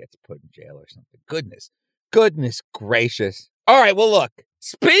this lady gets put in jail or something. Goodness gracious. All right, well, look,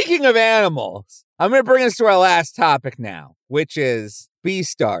 speaking of animals, I'm going to bring us to our last topic now, which is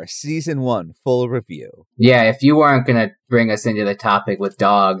Beastar Season 1 full review. Yeah, if you weren't going to bring us into the topic with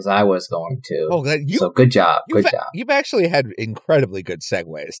dogs, I was going to. Oh, so good job. Good job. You've actually had incredibly good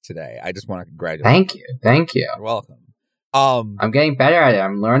segues today. I just want to congratulate you. Thank you. You're welcome. I'm getting better at it.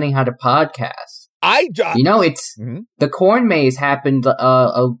 I'm learning how to podcast. It's the corn maze happened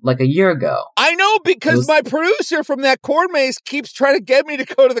like a year ago. I know, because my producer from that corn maze keeps trying to get me to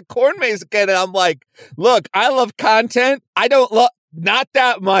go to the corn maze again, and I'm like, look, I love content. I don't love not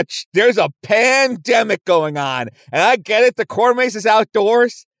that much. There's a pandemic going on, and I get it. The corn maze is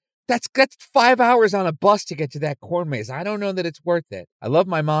outdoors. That's 5 hours on a bus to get to that corn maze. I don't know that it's worth it. I love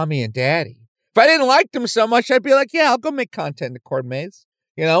my mommy and daddy. If I didn't like them so much, I'd be like, yeah, I'll go make content in the corn maze.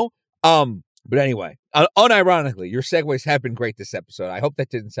 You know. But anyway, unironically, your segues have been great this episode. I hope that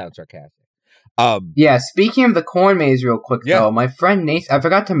didn't sound sarcastic. Yeah, speaking of the corn maze real quick, though, my friend Nathan, I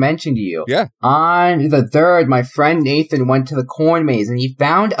forgot to mention to you. Yeah. On the 3rd, my friend Nathan went to the corn maze, and he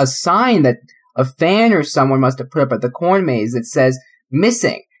found a sign that a fan or someone must have put up at the corn maze that says,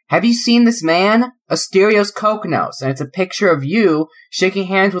 "Missing. Have you seen this man? Asterios Koknos." And it's a picture of you shaking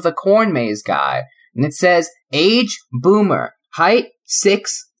hands with a corn maze guy. And it says, age, boomer, height,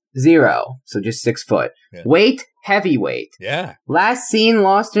 6'0", so just 6 foot. Yeah. Weight, heavyweight. Yeah. Last seen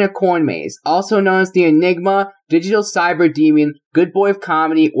lost in a corn maze, also known as the Enigma, Digital Cyber Demon, Good Boy of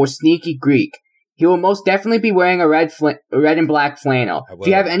Comedy, or Sneaky Greek. He will most definitely be wearing a red and black flannel. If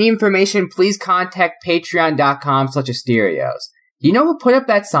you have any information, please contact patreon.com/Asterios. You know who put up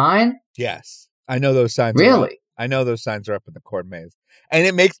that sign? Yes. I know those signs. Really? I know those signs are up in the corn maze. And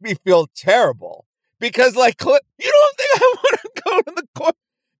it makes me feel terrible. Because, like, you don't think I want to go to the corn...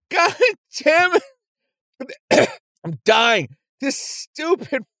 God damn it. I'm dying. This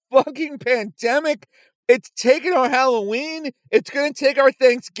stupid fucking pandemic. It's taking our Halloween. It's going to take our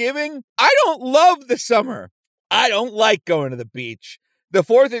Thanksgiving. I don't love the summer. I don't like going to the beach. The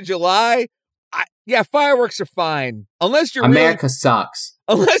 4th of July, Yeah, fireworks are fine. Unless you're America sucks.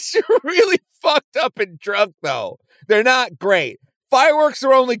 Unless you're really fucked up and drunk, though. They're not great. Fireworks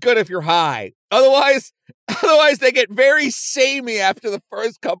are only good if you're high. Otherwise they get very samey after the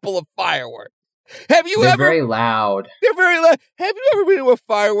first couple of fireworks. They're very loud. They're very loud. Have you ever been to a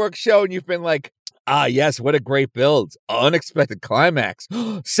fireworks show and you've been like, ah, yes, what a great build. Unexpected climax.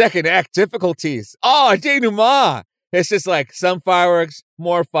 Second act difficulties. Oh, denouement. It's just like some fireworks,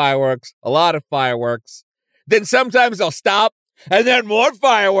 more fireworks, a lot of fireworks. Then sometimes they'll stop and then more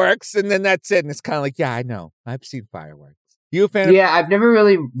fireworks. And then that's it. And it's kind of like, yeah, I know. I've seen fireworks. You a fan of? Yeah, I've never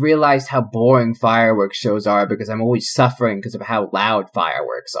really realized how boring fireworks shows are because I'm always suffering because of how loud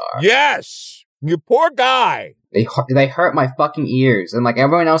fireworks are. Yes. You poor guy. They hurt my fucking ears. And like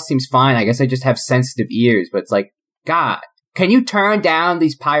everyone else seems fine. I guess I just have sensitive ears. But it's like, God, can you turn down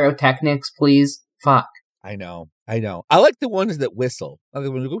these pyrotechnics, please? Fuck. I know. I like the ones that whistle. I like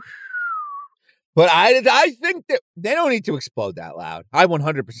the ones that go, but I think that they don't need to explode that loud. I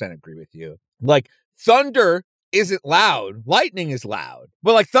 100% agree with you. Like, thunder isn't loud. Lightning is loud.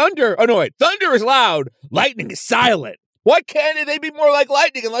 But like thunder is loud. Lightning is silent. Why can't they be more like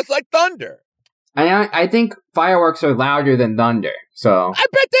lightning and less like thunder? I think fireworks are louder than thunder, so... I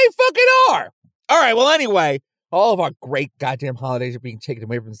bet they fucking are! Alright, well anyway, all of our great goddamn holidays are being taken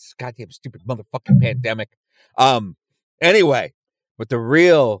away from this goddamn stupid motherfucking pandemic. Anyway, but the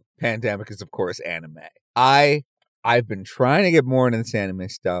real pandemic is, of course, anime. I've been trying to get more into this anime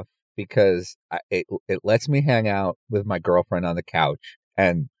stuff because it lets me hang out with my girlfriend on the couch,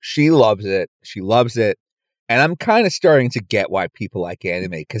 and she loves it. And I'm kind of starting to get why people like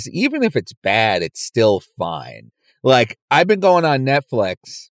anime, because even if it's bad, it's still fine. Like, I've been going on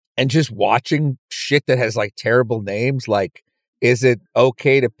Netflix and just watching shit that has, like, terrible names, like, is it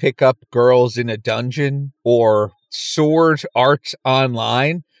okay to pick up girls in a dungeon? Or Sword Art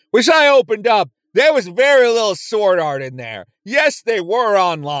Online, which I opened up. There was very little sword art in there. Yes, they were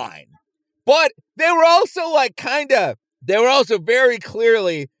online. But they were also, like, they were also very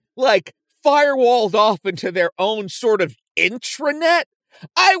clearly, like, firewalled off into their own sort of intranet.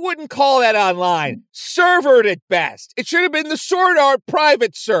 I wouldn't call that online. Servered at best. It should have been the Sword Art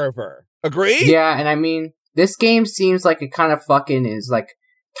private server. Agree? Yeah, and I mean, this game seems like it kind of fucking is, like,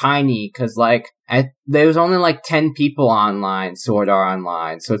 tiny, because, like, there was only, like, 10 people online, Sword Art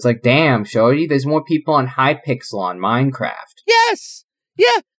Online. So it's like, damn, shorty, there's more people on Hypixel on Minecraft. Yes!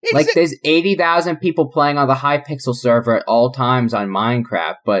 Yeah! Like, there's 80,000 people playing on the Hypixel server at all times on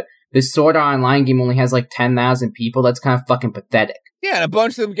Minecraft, but this Sword Art Online game only has, like, 10,000 people. That's kind of fucking pathetic. Yeah, and a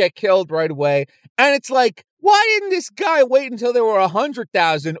bunch of them get killed right away. And it's like, why didn't this guy wait until there were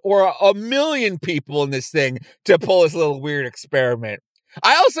 100,000 or a million people in this thing to pull this little weird experiment?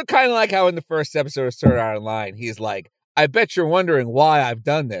 I also kind of like how in the first episode of Sword Art Online, he's like, I bet you're wondering why I've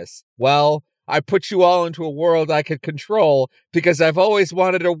done this. Well, I put you all into a world I could control because I've always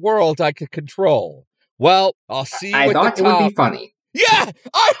wanted a world I could control. Well, I'll see you at the top. I thought it would be funny. Yeah,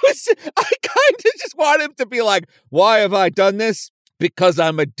 I kind of just want him to be like, why have I done this? Because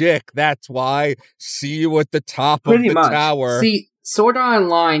I'm a dick. That's why. See you at the top of the tower. See, Sword Art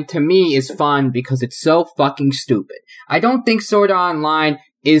Online to me is fun because it's so fucking stupid. I don't think Sword Art Online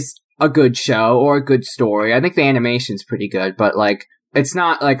is a good show or a good story. I think the animation's pretty good, but like, it's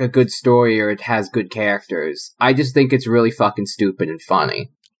not like a good story or it has good characters. I just think it's really fucking stupid and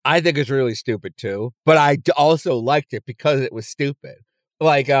funny. I think it's really stupid too, but I also liked it because it was stupid.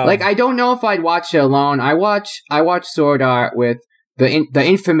 Like I don't know if I'd watch it alone. I watch Sword Art with the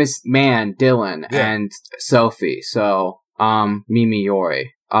infamous man Dylan and Sophie. So Mimi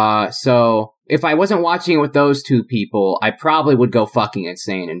Yori. So if I wasn't watching it with those two people, I probably would go fucking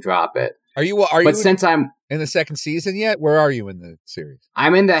insane and drop it. Since I'm in the second season yet, where are you in the series?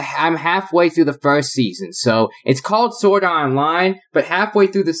 I'm halfway through the first season, so it's called Sword Art Online, but halfway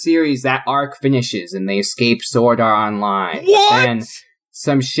through the series, that arc finishes and they escape Sword Art Online. What? And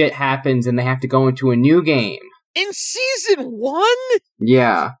some shit happens and they have to go into a new game. In season 1?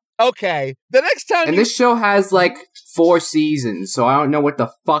 Yeah. Okay. The next time. And this show has like 4 seasons, so I don't know what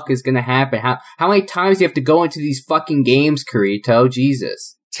the fuck is gonna happen. How many times do you have to go into these fucking games, Kirito?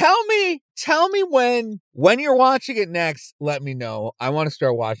 Jesus. Tell me when you're watching it next, let me know. I want to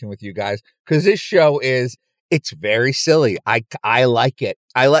start watching with you guys because this show it's very silly. I like it.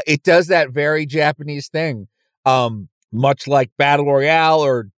 It does that very Japanese thing. Much like Battle Royale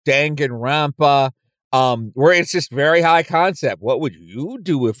or Danganronpa, where it's just very high concept. What would you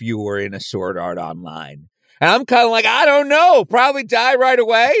do if you were in a Sword Art Online? And I'm kind of like, I don't know, probably die right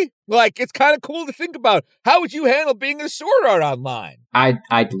away. Like, it's kind of cool to think about. How would you handle being a Sword Art Online?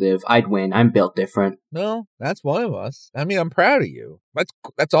 I'd live. I'd win. I'm built different. No, that's one of us. I mean, I'm proud of you.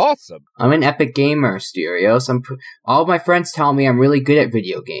 That's awesome. I'm an epic gamer, Asterios. All my friends tell me I'm really good at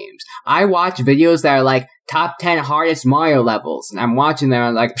video games. I watch videos that are like top 10 hardest Mario levels, and I'm watching them and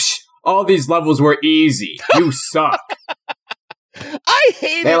I'm like, psh, all these levels were easy. You suck. I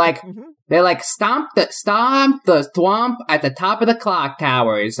hate it. They're like, stomp the thwomp at the top of the clock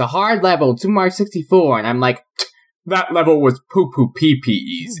tower is a hard level, Super Mario 64. And I'm like, that level was poo-poo pee-pee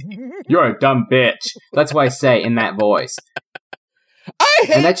easy. You're a dumb bitch. That's what I say in that voice.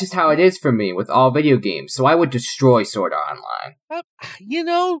 And that's just how it is for me with all video games. So I would destroy Sword Art Online.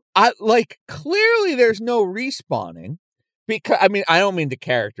 Clearly there's no respawning. Because, I mean, I don't mean the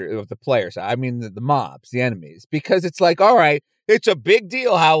character of the players. I mean the mobs, the enemies. Because it's like, all right, it's a big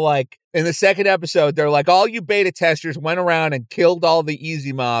deal how, like, in the second episode, they're like, all you beta testers went around and killed all the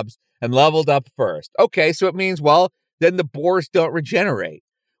easy mobs and leveled up first. Okay, so it means, well, then the boars don't regenerate.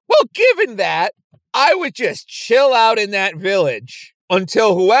 Well, given that, I would just chill out in that village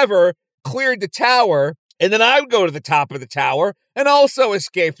until whoever cleared the tower, and then I would go to the top of the tower and also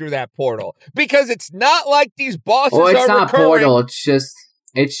escape through that portal. Because it's not like these bosses are recurring. Well, it's not portal,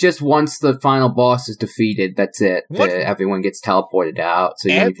 it's just once the final boss is defeated, that's it. Everyone gets teleported out, so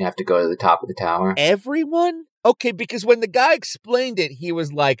you don't even have to go to the top of the tower. Everyone? Okay, because when the guy explained it, he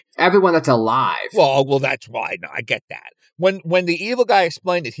was like... Everyone that's alive. Well, that's why. No, I get that. When the evil guy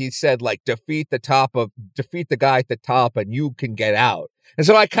explained it, he said, like, defeat the guy at the top and you can get out. And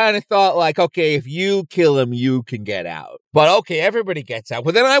so I kind of thought, like, okay, if you kill him, you can get out. But okay, everybody gets out.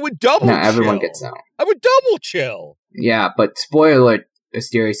 Well, then I would double chill. No, everyone gets out. I would double chill. Yeah, but spoiler alert,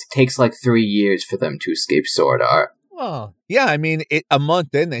 Asterios, it takes like 3 years for them to escape Sword Art. Oh, yeah, I mean, a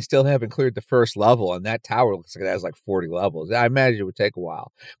month in, they still haven't cleared the first level, and that tower looks like it has like 40 levels. I imagine it would take a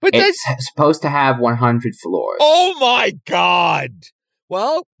while. But it's supposed to have 100 floors. Oh, my God!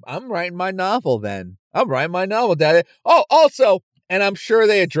 Well, I'm writing my novel, then. I'm writing my novel, Daddy. Oh, also, and I'm sure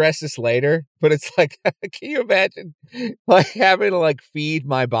they address this later, but it's like, can you imagine, like, having to, like, feed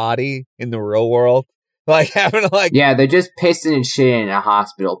my body in the real world? Like, having to, like... Yeah, they're just pissing and shitting in a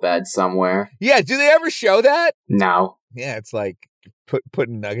hospital bed somewhere. Yeah, do they ever show that? No. Yeah, it's like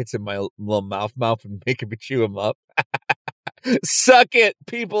putting nuggets in my little mouth and making me chew them up. Suck it,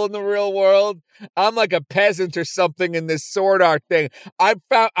 people in the real world. I'm like a peasant or something in this Sword Art thing. I'm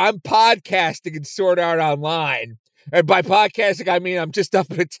podcasting in Sword Art Online. And by podcasting, I mean I'm just up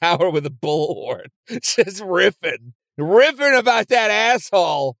in a tower with a bullhorn. Just riffing about that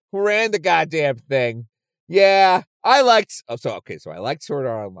asshole who ran the goddamn thing. Yeah, I liked Sword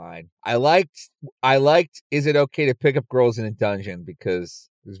Art Online. I liked Is It Okay to Pick Up Girls in a Dungeon because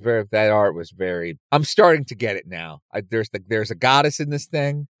that art was very... I'm starting to get it now. There's a goddess in this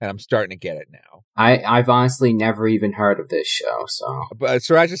thing, and I'm starting to get it now. I've honestly never even heard of this show, so... But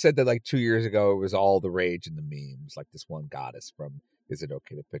Sriracha said that like 2 years ago, it was all the rage in the memes, like this one goddess from Is It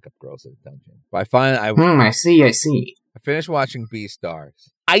Okay to Pick Up Girls in a Dungeon. But I see. I finished watching Beastars.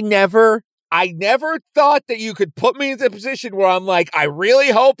 I never thought that you could put me in the position where I'm like, I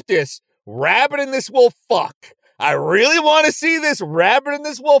really hope this rabbit and this wolf fuck. I really want to see this rabbit and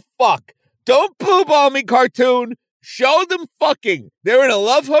this wolf fuck. Don't poop on me, cartoon. Show them fucking. They're in a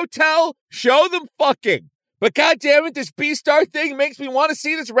love hotel. Show them fucking. But goddammit, this Beastar thing makes me want to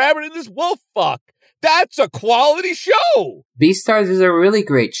see this rabbit and this wolf fuck. That's a quality show. Beastars is a really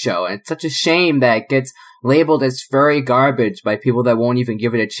great show, and it's such a shame that it gets labeled as furry garbage by people that won't even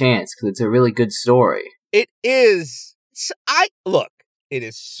give it a chance, because it's a really good story. It is. It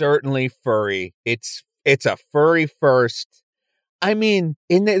is certainly furry. It's a furry first. I mean,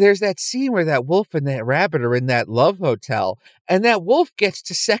 there's that scene where that wolf and that rabbit are in that love hotel, and that wolf gets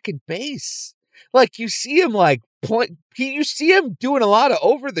to second base. Like, you see him, like, you see him doing a lot of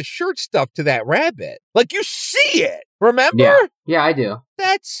over-the-shirt stuff to that rabbit. Like, you see it. Remember? Yeah, I do.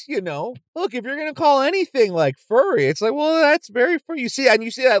 That's, look, if you're going to call anything, like, furry, it's like, well, that's very furry. You see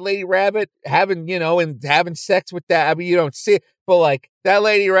that lady rabbit having, and having sex with that. I mean, you don't see it, but, like, that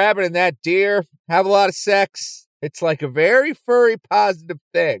lady rabbit and that deer have a lot of sex. It's, like, a very furry, positive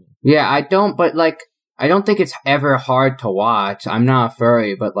thing. Yeah, I don't think it's ever hard to watch. I'm not a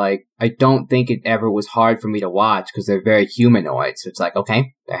furry, but, like, I don't think it ever was hard for me to watch because they're very humanoid. So it's like,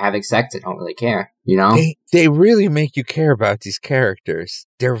 okay, they're having sex. I don't really care, They really make you care about these characters.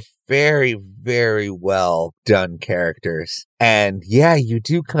 They're very, very well done characters. And yeah, you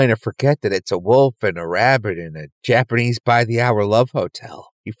do kind of forget that it's a wolf and a rabbit in a Japanese by-the-hour love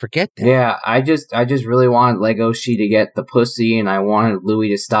hotel. You forget that. Yeah, I just really wanted Legoshi to get the pussy, and I wanted Louis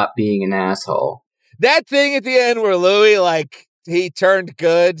to stop being an asshole. That thing at the end where Louis, like, he turned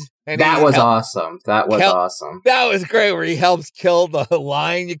good. And that was awesome. That was awesome. That was great, where he helps kill the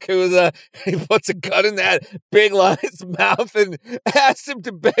lion Yakuza. He puts a gun in that big lion's mouth and asks him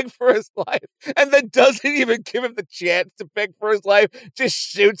to beg for his life. And then doesn't even give him the chance to beg for his life. Just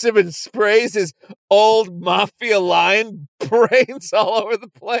shoots him and sprays his old mafia lion brains all over the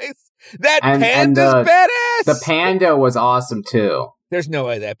place. That panda's badass! The panda was awesome, too. There's no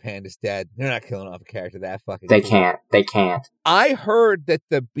way that panda's dead. They're not killing off a character that fucking They cool. can't. They can't. I heard that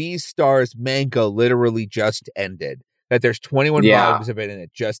the Beastars manga literally just ended. That there's 21 volumes of it and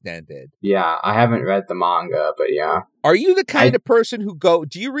it just ended. Yeah, I haven't read the manga, but yeah. Are you the kind of person who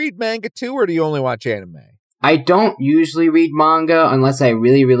do you read manga too, or do you only watch anime? I don't usually read manga unless I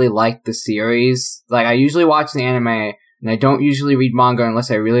really, really like the series. Like, I usually watch the anime, and I don't usually read manga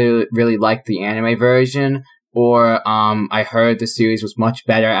unless I really, really like the anime version. Or I heard the series was much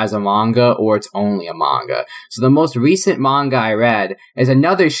better as a manga, or it's only a manga. So the most recent manga I read is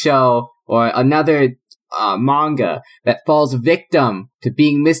another show or another manga that falls victim to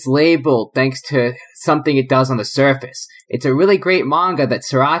being mislabeled thanks to something it does on the surface. It's a really great manga that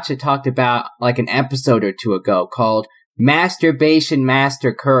Sriracha talked about like an episode or two ago called Masturbation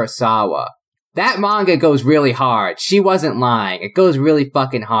Master Kurosawa. That manga goes really hard. She wasn't lying. It goes really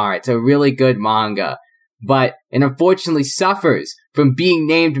fucking hard. It's a really good manga. But it unfortunately suffers from being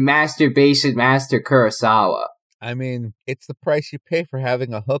named Masturbation Master Kurosawa. I mean, it's the price you pay for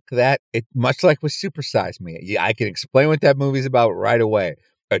having a hook that, much like with Super Size Me. Yeah, I can explain what that movie's about right away.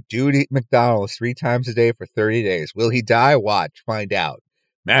 A dude eat McDonald's 3 times a day for 30 days. Will he die? Watch. Find out.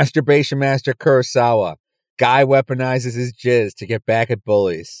 Masturbation Master Kurosawa. Guy weaponizes his jizz to get back at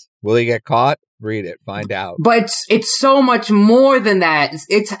bullies. Will he get caught? Read it. Find out. But it's so much more than that.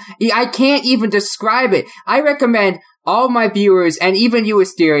 I can't even describe it. I recommend all my viewers, and even you,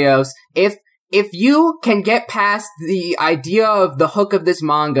 Asterios, if you can get past the idea of the hook of this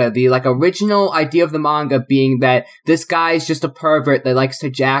manga, the like original idea of the manga being that this guy is just a pervert that likes to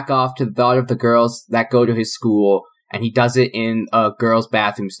jack off to the thought of the girls that go to his school, and he does it in a girl's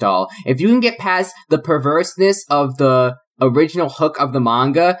bathroom stall. If you can get past the perverseness of the original hook of the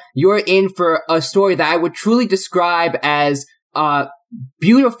manga, you're in for a story that I would truly describe as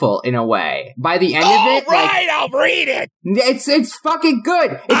beautiful in a way. By the end of it, right, I'll read it. It's fucking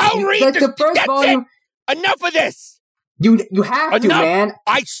good. I'll read like the first volume. Enough of this. You have to, man.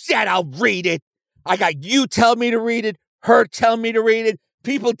 I said I'll read it. I got you tell me to read it. Her tell me to read it.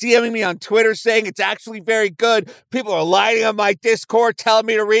 People DMing me on Twitter saying it's actually very good. People are lining on my Discord telling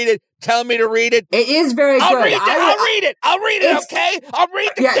me to read it. Tell me to read it. It is very good. I'll read it. I'll read it, okay? I'll read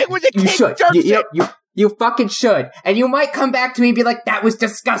the thing with the kid jerks. You fucking should. And you might come back to me and be like, that was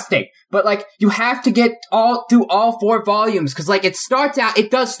disgusting. But, like, you have to get through all 4 volumes. Because, like, it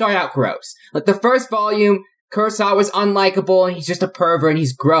does start out gross. Like, the first volume, Kurosawa's unlikable and he's just a pervert and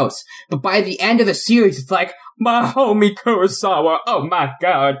he's gross. But by the end of the series, it's like, my homie Kurosawa, oh my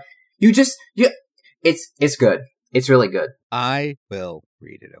god. It's good. It's really good. I will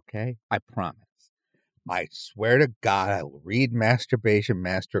read it, okay? I promise. I swear to God, I will read Masturbation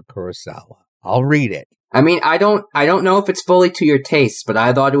Master Kurosawa. I'll read it. I mean, I don't know if it's fully to your taste, but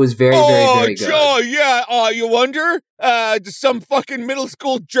I thought it was very, very good. Oh, yeah. You wonder? Some fucking middle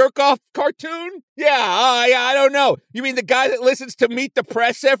school jerk-off cartoon? Yeah, I don't know. You mean the guy that listens to Meet the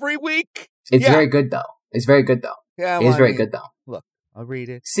Press every week? It's very good, though. Yeah, it is very good, though. Look, I'll read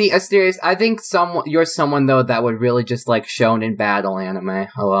it. See, Asterios, I think you're someone, though, that would really just like shonen battle anime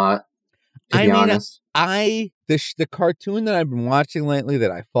a lot, to be honest. The cartoon that I've been watching lately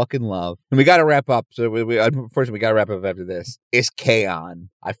that I fucking love, and we got to wrap up. So unfortunately, we got to wrap up after this. Is K-On!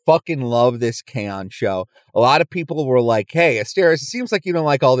 I fucking love this K-On! Show. A lot of people were like, "Hey, Asterios, it seems like you don't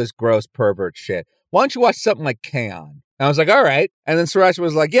like all this gross pervert shit. Why don't you watch something like K-On!" And I was like, "All right." And then Sriracha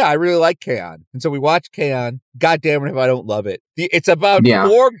was like, "Yeah, I really like K-On!" And so we watched K-On! God damn it if I don't love it. It's about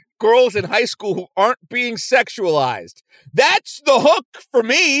 4 girls in high school who aren't being sexualized. That's the hook for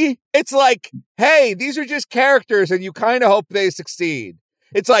me. It's like, hey, these are just characters and you kind of hope they succeed.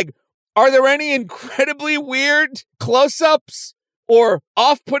 It's like, are there any incredibly weird close-ups or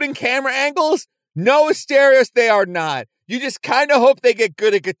off-putting camera angles? No, Asterios, they are not. You just kind of hope they get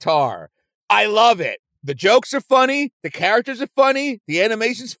good at guitar. I love it. The jokes are funny. The characters are funny. The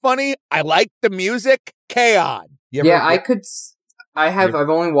animation's funny. I like the music. K-On! I've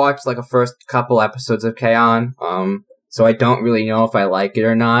only watched like a first couple episodes of K-On! So I don't really know if I like it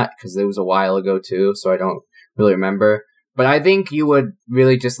or not, because it was a while ago too, so I don't really remember. But I think you would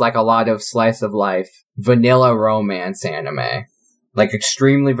really just like a lot of slice of life, vanilla romance anime. Like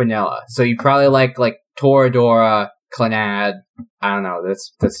extremely vanilla. So you probably like Toradora, Clannad, I don't know,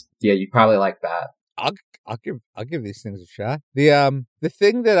 that's you'd probably like that. I'll give these things a shot. The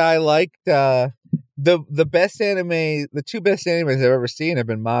thing that I liked, the best anime, the two best animes I've ever seen have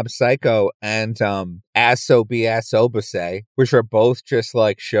been Mob Psycho and Asobi Asobase, which are both just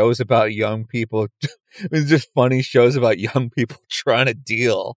like shows about young people. It's just funny shows about young people trying to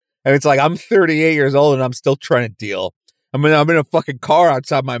deal. And it's like, I'm 38 years old and I'm still trying to deal. I'm in a fucking car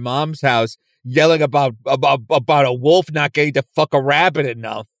outside my mom's house yelling about a wolf not getting to fuck a rabbit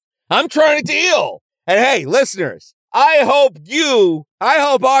enough. I'm trying to deal. And hey, listeners, I hope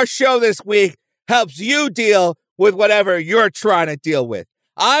our show this week helps you deal with whatever you're trying to deal with.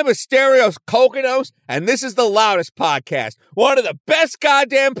 I'm Asterios Kokonos, and this is the Loudest Podcast, one of the best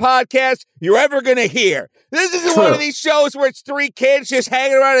goddamn podcasts you're ever going to hear. This isn't one of these shows where it's three kids just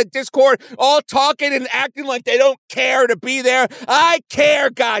hanging around a Discord, all talking and acting like they don't care to be there. I care,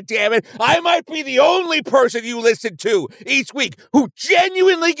 goddammit. I might be the only person you listen to each week who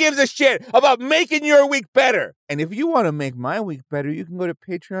genuinely gives a shit about making your week better. And if you want to make my week better, you can go to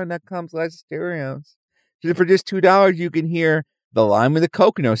patreon.com/Asterios. For just $2, you can hear The Lime with the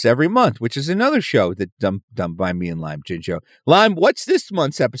Kokonos every month, which is another show that's done by me and Lime Jinjo. Lime, what's this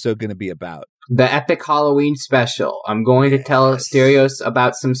month's episode going to be about? The epic Halloween special. I'm going to tell Asterios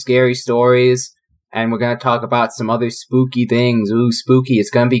about some scary stories, and we're going to talk about some other spooky things. Ooh, spooky. It's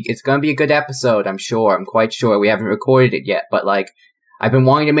going to be a good episode, I'm sure. I'm quite sure. We haven't recorded it yet, but like, I've been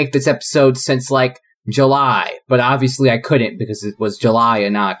wanting to make this episode since like July, but obviously I couldn't because it was July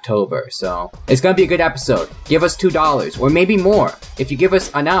and not October, so it's gonna be a good episode. Give us $2, or maybe more. If you give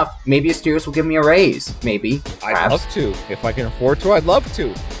us enough, maybe Asterios will give me a raise, maybe. I'd love to. If I can afford to, I'd love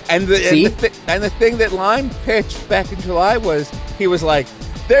to. And the thing that Lime pitched back in July was, he was like,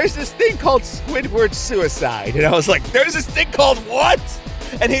 there's this thing called Squidward suicide, and I was like, there's this thing called what?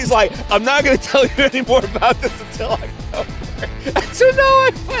 And he's like, I'm not gonna tell you any more about this until October. And so now I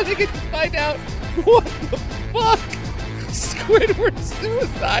finally get to find out what the fuck Squidward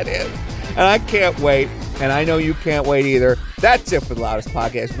suicide is. And I can't wait. And I know you can't wait either. That's it for the Loudest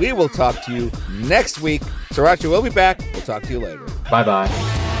Podcast. We will talk to you next week. Sriracha will be back. We'll talk to you later. Bye-bye.